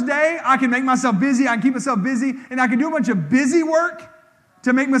first day, I can make myself busy. I can keep myself busy. And I can do a bunch of busy work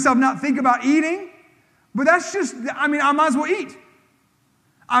to make myself not think about eating. But that's just, I might as well eat.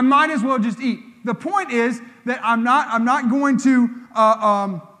 I might as well just eat. The point is that I'm not going to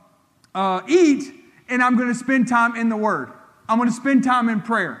eat, and I'm going to spend time in the Word. I'm going to spend time in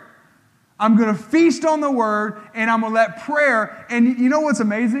prayer. I'm going to feast on the Word, and I'm going to let prayer, and you know what's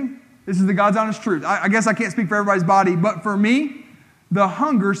amazing? This is the God's honest truth. I guess I can't speak for everybody's body, but for me, the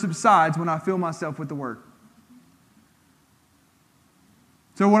hunger subsides when I fill myself with the Word.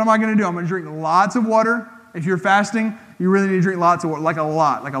 So what am I going to do? I'm going to drink lots of water. If you're fasting, you really need to drink lots of water, like a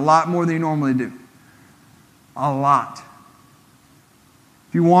lot more than you normally do. A lot.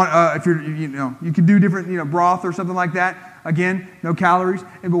 If you want, you can do different, broth or something like that. Again, no calories.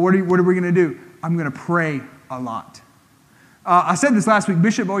 But what are we going to do? I'm going to pray a lot. I said this last week.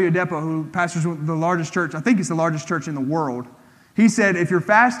 Bishop Oyedepo, who pastors the largest church, I think it's the largest church in the world, he said, if you're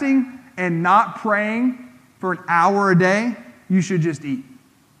fasting and not praying for an hour a day, you should just eat.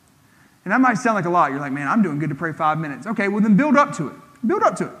 And that might sound like a lot. You're like, man, I'm doing good to pray 5 minutes. Okay, well then build up to it. Build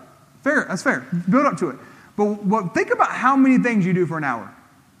up to it. Fair, that's fair. Build up to it. But think about how many things you do for an hour.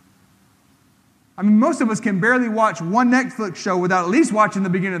 Most of us can barely watch one Netflix show without at least watching the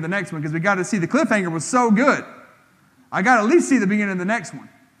beginning of the next one, because we got to see the cliffhanger was so good. I got to at least see the beginning of the next one.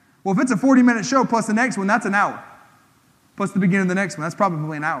 Well, if it's a 40-minute show plus the next one, that's an hour. Plus the beginning of the next one, that's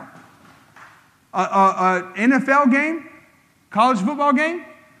probably an hour. NFL game, college football game,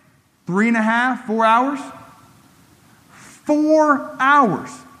 3.5, 4 hours. 4 hours.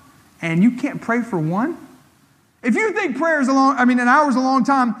 And you can't pray for one? If you think an hour is a long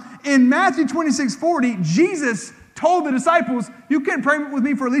time, in Matthew 26:40, Jesus told the disciples, you couldn't pray with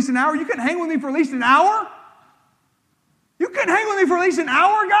me for at least an hour? You couldn't hang with me for at least an hour? You couldn't hang with me for at least an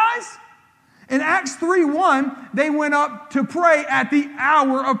hour, guys? In Acts 3:1, they went up to pray at the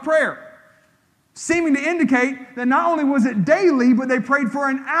hour of prayer, seeming to indicate that not only was it daily, but they prayed for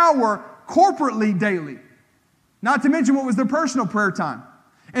an hour corporately daily. Not to mention what was their personal prayer time.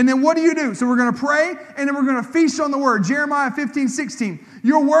 And then what do? So we're going to pray, and then we're going to feast on the Word. Jeremiah 15:16.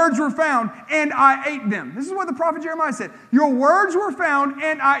 Your words were found, and I ate them. This is what the prophet Jeremiah said. Your words were found,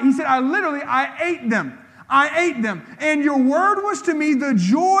 and I ate them. I ate them. And your word was to me the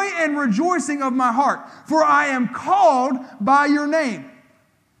joy and rejoicing of my heart, for I am called by your name.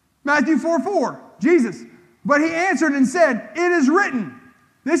 Matthew 4:4. Jesus. But he answered and said, it is written.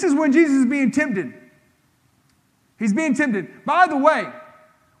 This is when Jesus is being tempted. He's being tempted. By the way,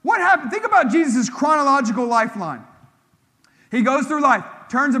 what happened? Think about Jesus' chronological lifeline. He goes through life,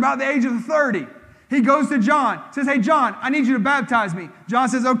 turns about the age of 30. He goes to John, says, hey, John, I need you to baptize me. John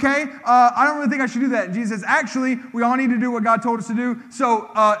says, okay, I don't really think I should do that. And Jesus says, actually, we all need to do what God told us to do. So,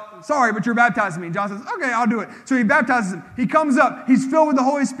 sorry, but you're baptizing me. And John says, okay, I'll do it. So he baptizes him. He comes up. He's filled with the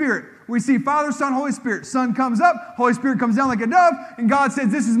Holy Spirit. We see Father, Son, Holy Spirit. Son comes up. Holy Spirit comes down like a dove. And God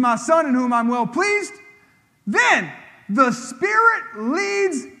says, this is my Son in whom I'm well pleased. Then the Spirit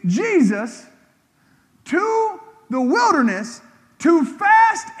leads Jesus to the wilderness to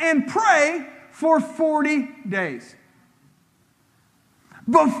fast and pray for 40 days.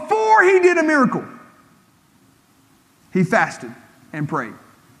 Before he did a miracle, he fasted and prayed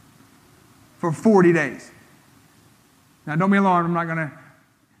for 40 days. Now, don't be alarmed. I'm not going to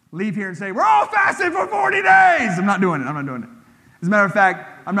leave here and say, we're all fasting for 40 days. I'm not doing it. As a matter of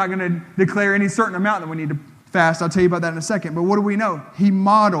fact, I'm not going to declare any certain amount that we need to fast. I'll tell you about that in a second. But what do we know? He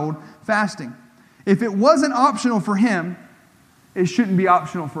modeled fasting. If it wasn't optional for him, it shouldn't be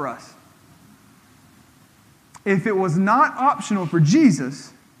optional for us. If it was not optional for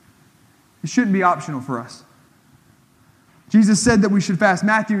Jesus, it shouldn't be optional for us. Jesus said that we should fast.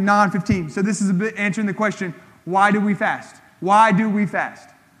 Matthew 9:15. So this is a bit answering the question, why do we fast? Why do we fast?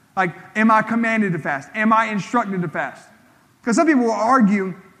 Like, am I commanded to fast? Am I instructed to fast? Because some people will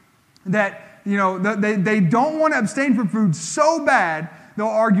argue that they don't want to abstain from food so bad, they'll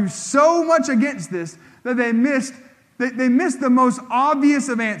argue so much against this that they missed the most obvious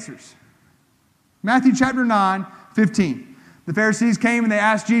of answers. Matthew chapter 9, 15. The Pharisees came and they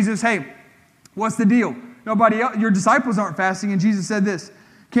asked Jesus, hey, what's the deal? Nobody else, your disciples aren't fasting. And Jesus said this,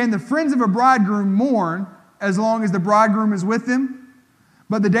 can the friends of a bridegroom mourn as long as the bridegroom is with them?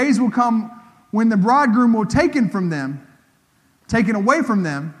 But the days will come when the bridegroom will taken away from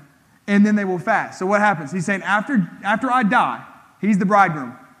them, and then they will fast. So what happens? He's saying after I die, he's the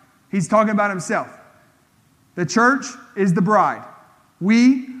bridegroom. He's talking about himself. The church is the bride.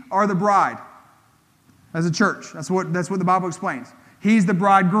 We are the bride as a church. That's what the Bible explains. He's the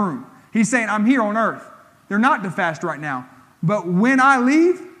bridegroom. He's saying, I'm here on earth. They're not to fast right now. But when I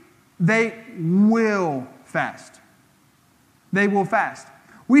leave, they will fast. They will fast.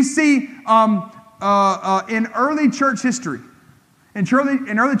 We see in early church history, that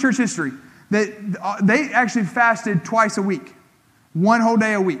they actually fasted twice a week. 1 whole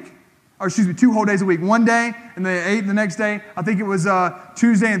day a week. 2 whole days a week. One day, and they ate the next day. I think it was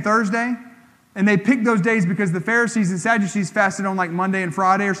Tuesday and Thursday. And they picked those days because the Pharisees and Sadducees fasted on like Monday and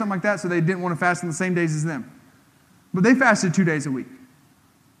Friday or something like that, so they didn't want to fast on the same days as them. But they fasted 2 days a week.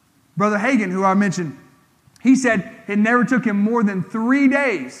 Brother Hagin, who I mentioned, he said it never took him more than 3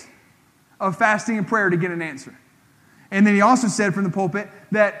 days of fasting and prayer to get an answer. And then he also said from the pulpit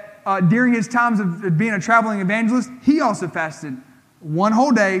that during his times of being a traveling evangelist, he also fasted 1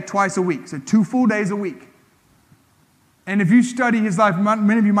 whole day, twice a week. So 2 full days a week. And if you study his life,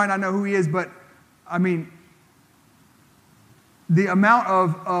 many of you might not know who he is, but I mean, the amount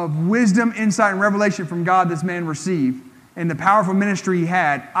of wisdom, insight, and revelation from God this man received and the powerful ministry he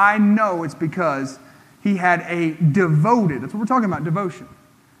had, I know it's because he had a devoted, that's what we're talking about, devotion.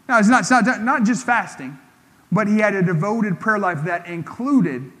 Now, it's not just fasting, but he had a devoted prayer life that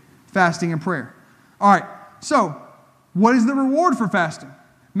included fasting and prayer. All right, so what is the reward for fasting?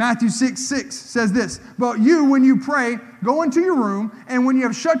 Matthew 6:6 says this, but you, when you pray, go into your room, and when you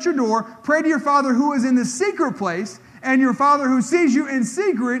have shut your door, pray to your Father who is in the secret place, and your Father who sees you in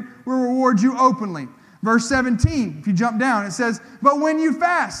secret will reward you openly. Verse 17, if you jump down, it says, but when you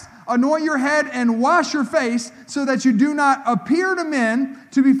fast, anoint your head and wash your face, so that you do not appear to men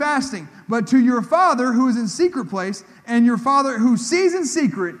to be fasting, but to your Father who is in secret place, and your Father who sees in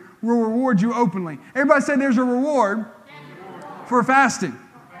secret will reward you openly. Everybody say there's a reward for fasting.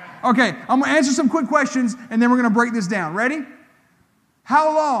 Okay, I'm going to answer some quick questions, and then we're going to break this down. Ready?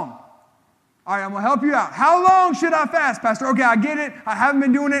 How long? All right, I'm going to help you out. How long should I fast, Pastor? Okay, I get it. I haven't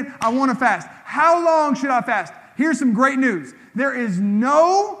been doing it. I want to fast. How long should I fast? Here's some great news. There is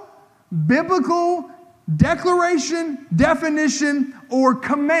no biblical declaration, definition, or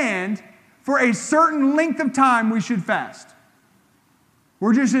command for a certain length of time we should fast.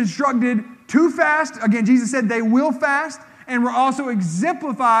 We're just instructed to fast. Again, Jesus said they will fast. And we're also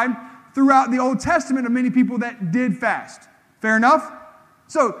exemplified throughout the Old Testament of many people that did fast. Fair enough?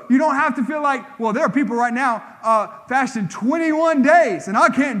 So you don't have to feel like, well, there are people right now fasting 21 days, and I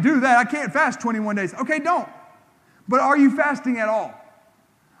can't do that. I can't fast 21 days. Okay, don't. But are you fasting at all?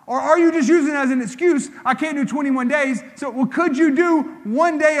 Or are you just using it as an excuse, I can't do 21 days, so well, could you do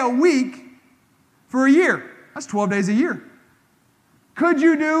 1 day a week for a year? That's 12 days a year. Could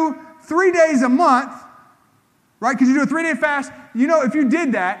you do 3 days a month? Right? Because you do a 3-day fast. You know, if you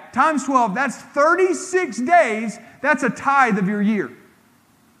did that, times 12, that's 36 days. That's a tithe of your year.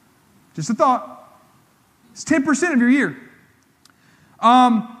 Just a thought. It's 10% of your year.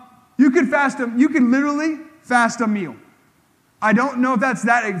 You could literally fast a meal. I don't know if that's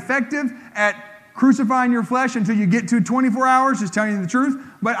that effective at crucifying your flesh until you get to 24 hours, just telling you the truth.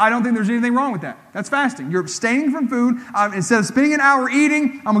 But I don't think there's anything wrong with that. That's fasting. You're abstaining from food. Instead of spending an hour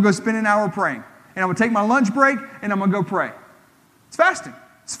eating, I'm going to go spend an hour praying. And I'm going to take my lunch break, and I'm going to go pray. It's fasting.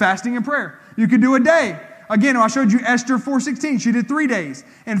 It's fasting and prayer. You could do a day. Again, I showed you Esther 4:16. She did 3 days.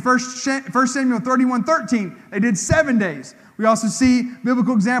 In 1 Samuel 31:13, they did 7 days. We also see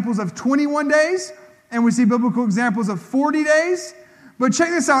biblical examples of 21 days, and we see biblical examples of 40 days. But check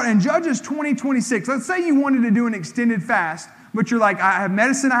this out. In Judges 20:26, let's say you wanted to do an extended fast, but you're like, I have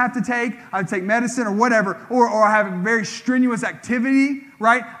medicine I have to take. I have to take medicine or whatever, or I have a very strenuous activity,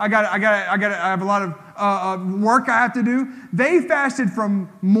 right? I have a lot of work I have to do. They fasted from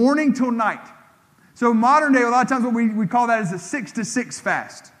morning till night. So modern day, a lot of times what we call that is a 6 to 6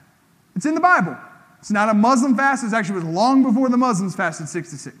 fast. It's in the Bible. It's not a Muslim fast. It actually was long before the Muslims fasted 6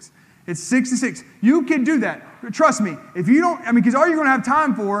 to 6. It's 6 to 6. You can do that. Trust me. If you don't, because all you're going to have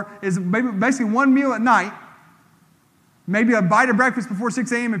time for is basically one meal at night. Maybe a bite of breakfast before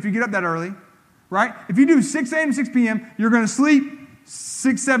 6 a.m. if you get up that early, right? If you do 6 a.m. to 6 p.m., you're going to sleep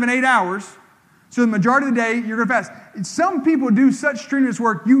 6, 7, 8 hours, So the majority of the day, you're going to fast. Some people do such strenuous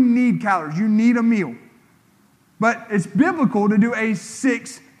work, you need calories. You need a meal. But it's biblical to do a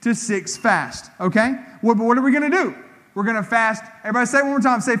 6 to 6 fast, okay? What are we going to do? We're going to fast. Everybody say it one more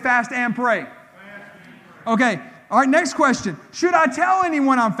time. Say fast and pray. Okay. All right, next question. Should I tell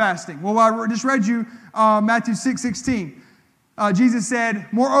anyone I'm fasting? Well, I just read you Matthew 6:16. Jesus said,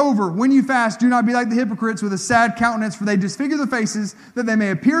 moreover, when you fast, do not be like the hypocrites with a sad countenance, for they disfigure their faces, that they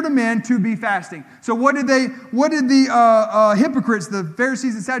may appear to men to be fasting. So what did the hypocrites, the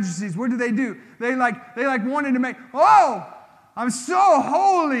Pharisees and Sadducees, what did they do? They wanted to make, I'm so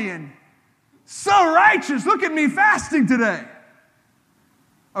holy and so righteous. Look at me fasting today.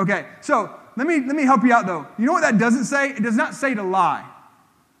 Okay, so let me help you out though. You know what that doesn't say? It does not say to lie.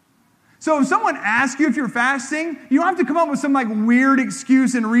 So if someone asks you if you're fasting, you don't have to come up with some like weird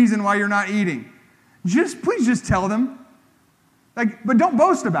excuse and reason why you're not eating. Please just tell them. But don't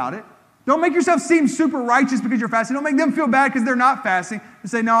boast about it. Don't make yourself seem super righteous because you're fasting. Don't make them feel bad because they're not fasting. And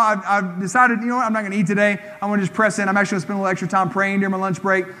say, no, I've decided, you know what, I'm not going to eat today. I'm going to just press in. I'm actually going to spend a little extra time praying during my lunch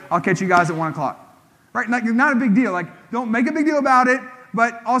break. I'll catch you guys at 1 o'clock. Right? Not a big deal. Don't make a big deal about it,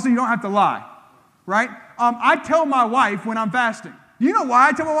 but also you don't have to lie. Right? I tell my wife when I'm fasting. Do you know why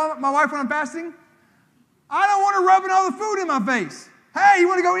I tell my wife when I'm fasting? I don't want her rubbing all the food in my face. Hey, you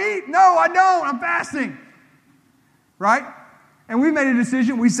want to go eat? No, I don't. I'm fasting. Right? And we made a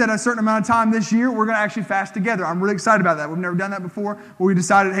decision. We set a certain amount of time this year. We're going to actually fast together. I'm really excited about that. We've never done that before. But we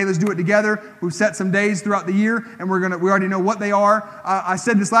decided, hey, let's do it together. We've set some days throughout the year, and we already know what they are. I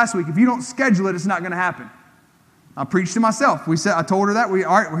said this last week. If you don't schedule it, it's not going to happen. I preached to myself. I told her that. All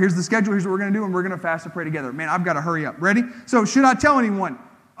right, well, here's the schedule. Here's what we're going to do, and we're going to fast and pray together. Man, I've got to hurry up. Ready? So should I tell anyone?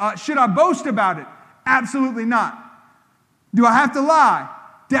 Should I boast about it? Absolutely not. Do I have to lie?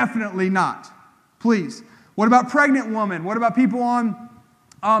 Definitely not. Please. What about pregnant women? What about people on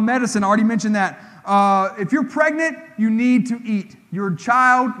medicine? I already mentioned that. If you're pregnant, you need to eat. Your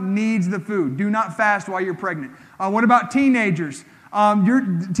child needs the food. Do not fast while you're pregnant. What about teenagers?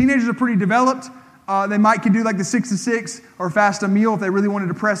 Teenagers are pretty developed. They could do like the 6 to 6 or fast a meal if they really wanted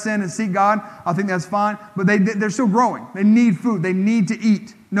to press in and seek God. I think that's fine. But they're still growing. They need food. They need to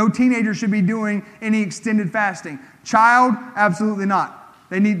eat. No teenager should be doing any extended fasting. Child, absolutely not.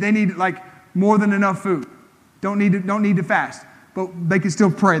 They need like more than enough food. Don't need to fast. But they can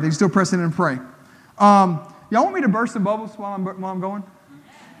still pray. They can still press in and pray. Y'all want me to burst some bubbles while I'm going?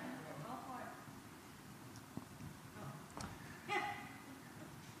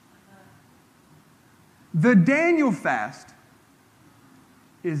 The Daniel fast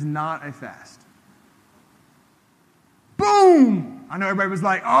is not a fast. Boom! I know everybody was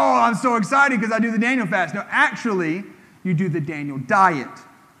like, oh, I'm so excited because I do the Daniel fast. No, actually, you do the Daniel diet.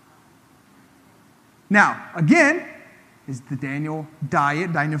 Now, again, is the Daniel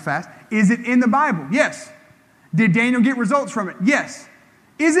diet, Daniel fast, is it in the Bible? Yes. Did Daniel get results from it? Yes.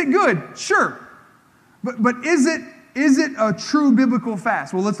 Is it good? Sure. But is it a true biblical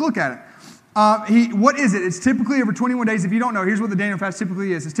fast? Well, let's look at it. What is it? It's typically over 21 days. If you don't know, here's what the Daniel fast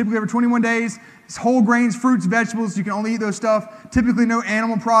typically is. It's typically over 21 days. It's whole grains, fruits, vegetables. You can only eat those stuff. Typically no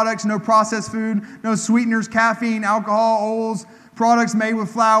animal products, no processed food, no sweeteners, caffeine, alcohol, oils, products made with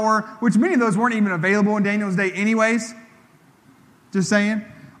flour, which many of those weren't even available in Daniel's day anyways. Just saying.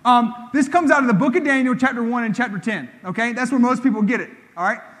 This comes out of the book of Daniel, chapter 1 and chapter 10. Okay? That's where most people get it. All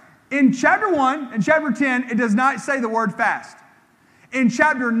right? In chapter 1 and chapter 10, it does not say the word fast. In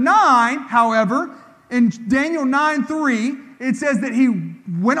chapter 9, however, in Daniel 9:3, it says that he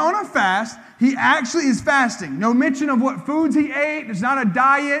went on a fast. He actually is fasting. No mention of what foods he ate. It's not a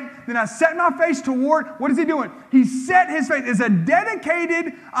diet. Then I set my face toward. What is he doing? He set his face. It's a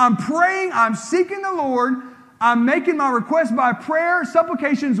dedicated, I'm praying, I'm seeking the Lord. I'm making my request by prayer,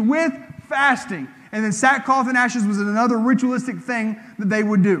 supplications with fasting. And then sackcloth and ashes was another ritualistic thing that they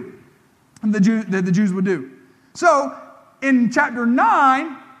would do, that the Jews would do. So, in chapter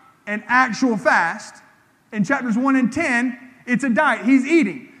 9, an actual fast. In chapters 1 and 10, it's a diet. He's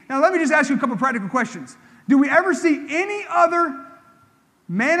eating. Now, let me just ask you a couple practical questions. Do we ever see any other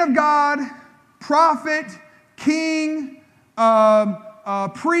man of God, prophet, king,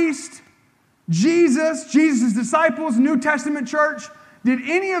 priest, Jesus' disciples, New Testament church, did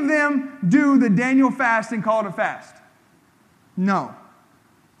any of them do the Daniel fast and call it a fast? No.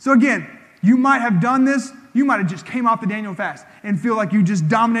 So again, you might have done this. You might have just came off the Daniel fast and feel like you just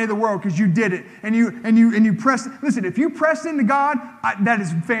dominated the world because you did it. And you pressed. Listen, if you pressed into God, that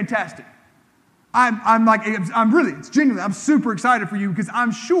is fantastic. It's genuinely, I'm super excited for you because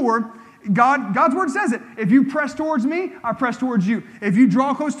I'm sure God's word says it. If you press towards me, I press towards you. If you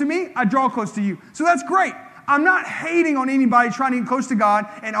draw close to me, I draw close to you. So that's great. I'm not hating on anybody trying to get close to God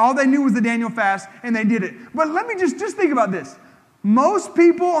and all they knew was the Daniel fast and they did it. But let me just think about this. Most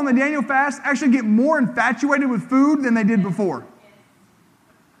people on the Daniel fast actually get more infatuated with food than they did before.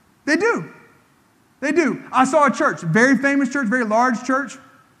 They do. They do. I saw a church, very famous church, very large church.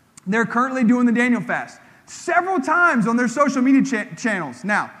 They're currently doing the Daniel fast several times on their social media channels.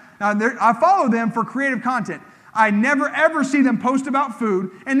 Now I follow them for creative content. I never ever see them post about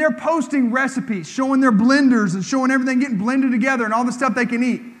food, and they're posting recipes, showing their blenders and showing everything getting blended together and all the stuff they can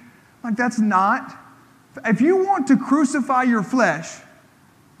eat. Like, that's not. If you want to crucify your flesh,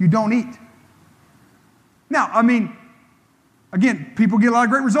 you don't eat. Now, I mean, again, people get a lot of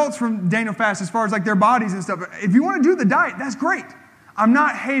great results from Daniel fast as far as like their bodies and stuff. If you want to do the diet, that's great. I'm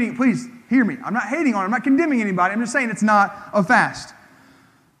not hating, please hear me. I'm not hating on it. I'm not condemning anybody. I'm just saying it's not a fast.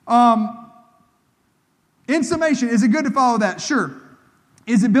 In summation, is it good to follow that? Sure.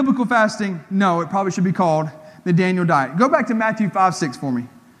 Is it biblical fasting? No, it probably should be called the Daniel diet. Go back to Matthew 5:6 for me.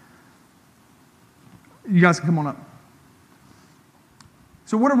 You guys can come on up.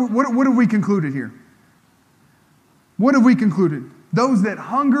 So what have we concluded here? What have we concluded? Those that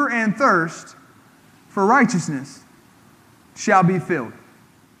hunger and thirst for righteousness shall be filled.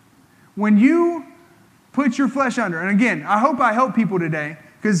 When you put your flesh under, and again, I hope I help people today,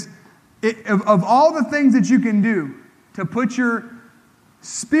 because of all the things that you can do to put your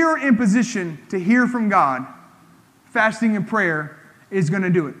spirit in position to hear from God, fasting and prayer is going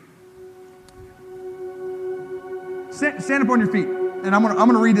to do it. Stand up on your feet, and I'm going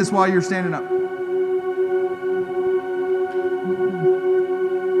to read this while you're standing up.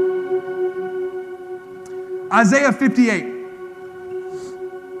 Isaiah 58.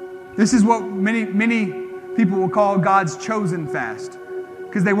 This is what many people will call God's chosen fast.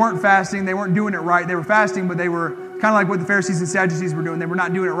 Because they weren't fasting, they weren't doing it right. They were fasting, but they were kind of like what the Pharisees and Sadducees were doing. They were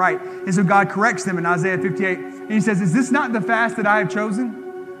not doing it right. And so God corrects them in Isaiah 58. And he says, is this not the fast that I have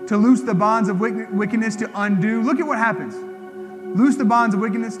chosen? To loose the bonds of wickedness, to undo. Look at what happens. Loose the bonds of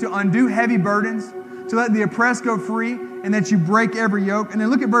wickedness, to undo heavy burdens, to let the oppressed go free, and that you break every yoke. And then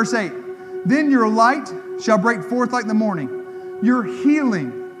look at verse 8. Then your light shall break forth like the morning. Your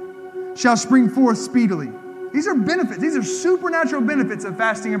healing shall spring forth speedily. These are benefits. These are supernatural benefits of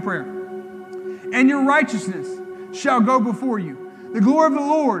fasting and prayer. And your righteousness shall go before you. The glory of the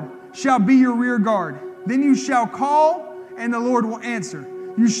Lord shall be your rear guard. Then you shall call, and the Lord will answer.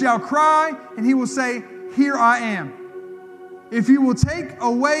 You shall cry, and he will say, here I am. If you will take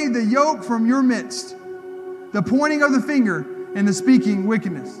away the yoke from your midst, the pointing of the finger and the speaking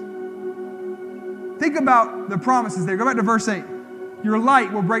wickedness. Think about the promises there. Go back to verse 8. Your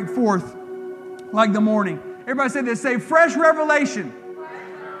light will break forth like the morning. Everybody say this. Say fresh revelation.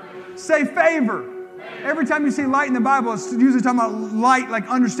 Say favor. Every time you see light in the Bible, it's usually talking about light, like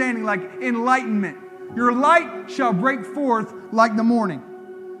understanding, like enlightenment. Your light shall break forth like the morning.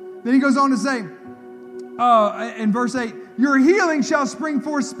 Then he goes on to say, in verse 8, your healing shall spring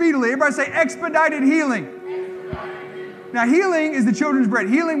forth speedily. Everybody say expedited healing. Now, healing is the children's bread.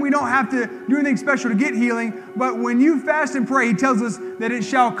 Healing, we don't have to do anything special to get healing. But when you fast and pray, he tells us that it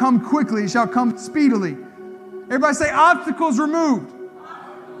shall come quickly. It shall come speedily. Everybody say obstacles removed.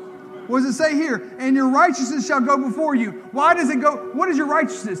 What does it say here? And your righteousness shall go before you. Why does it go? What is your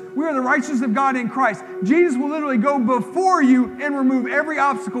righteousness? We are the righteousness of God in Christ. Jesus will literally go before you and remove every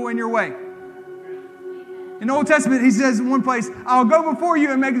obstacle in your way. In the Old Testament, he says in one place, I'll go before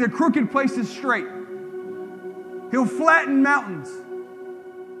you and make the crooked places straight. He'll flatten mountains.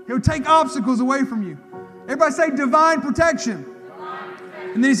 He'll take obstacles away from you. Everybody say divine protection.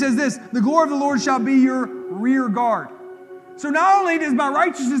 And then he says this, the glory of the Lord shall be your rear guard. So not only is my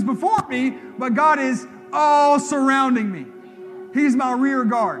righteousness before me, but God is all surrounding me. He's my rear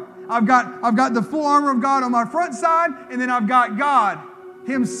guard. I've got the full armor of God on my front side, and then I've got God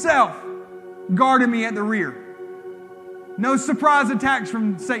himself guarding me at the rear. No surprise attacks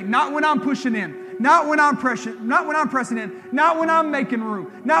from Satan. Not when I'm pushing in. Not when I'm pressing in. Not when I'm making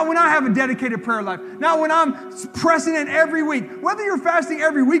room. Not when I have a dedicated prayer life. Not when I'm pressing in every week. Whether you're fasting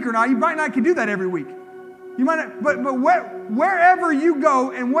every week or not, you might not can do that every week. You might not, but wherever you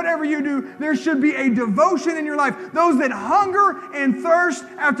go and whatever you do, there should be a devotion in your life. Those that hunger and thirst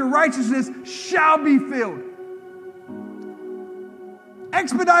after righteousness shall be filled.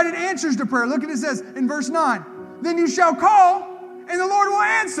 Expedited answers to prayer. Look at it says in verse 9. Then you shall call and the Lord will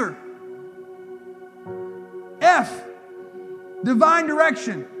answer. F, divine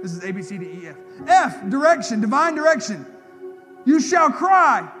direction. This is A, B, C, D, E, F. F, direction, divine direction. You shall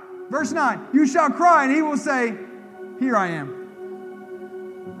cry. Verse 9. You shall cry and he will say, here I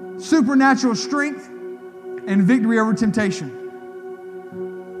am. Supernatural strength and victory over temptation.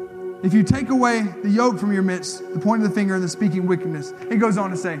 if you take away the yoke from your midst, the point of the finger and the speaking wickedness. He goes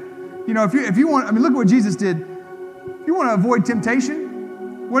on to say, if you want, look at what Jesus did. If you want to avoid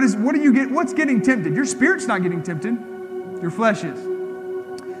temptation, what's getting tempted? Your spirit's not getting tempted. Your flesh is.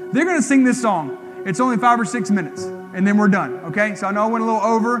 They're going to sing this song. It's only 5 or 6 minutes, and then we're done, okay? So I know I went a little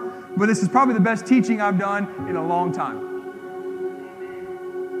over, but this is probably the best teaching I've done in a long time.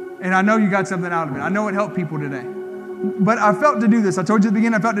 And I know you got something out of it. I know it helped people today. But I felt to do this. I told you at the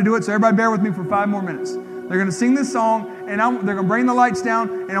beginning I felt to do it, so everybody bear with me for 5 more minutes. They're going to sing this song, and they're going to bring the lights down,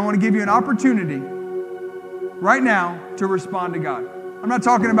 and I want to give you an opportunity right now to respond to God. I'm not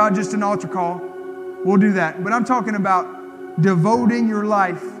talking about just an altar call. We'll do that. But I'm talking about devoting your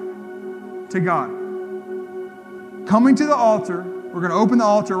life to God. Coming to the altar. We're going to open the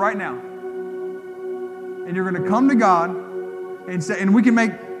altar right now. And you're going to come to God and say, and we can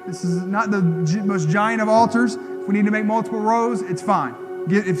make, this is not the most giant of altars. If we need to make multiple rows, it's fine.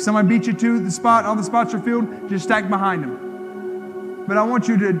 If somebody beats you to the spot, all the spots are filled, just stack behind them. But I want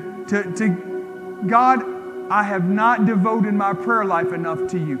you to God, I have not devoted my prayer life enough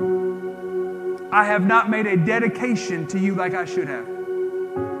to you. I have not made a dedication to you like I should have.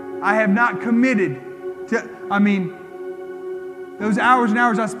 I have not committed to, those hours and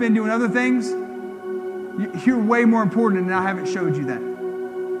hours I spend doing other things, you're way more important and I haven't showed you that.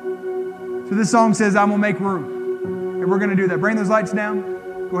 So this song says, I'm going to make room. And we're going to do that. Bring those lights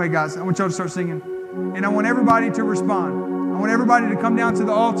down. Go ahead, guys. I want y'all to start singing. And I want everybody to respond. I want everybody to come down to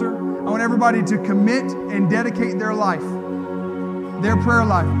the altar. I want everybody to commit and dedicate their life, their prayer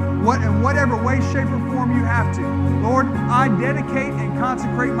life, in whatever way, shape, or form you have to. Lord, I dedicate and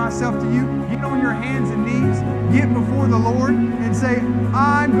consecrate myself to you. Get on your hands and knees. Get before the Lord and say,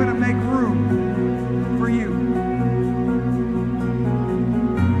 I'm going to make room for you.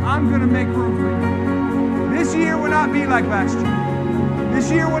 I'm going to make room for you. This year will not be like last year. This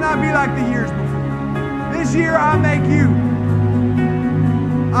year will not be like the years before. This year I make you.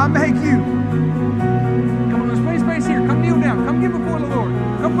 I make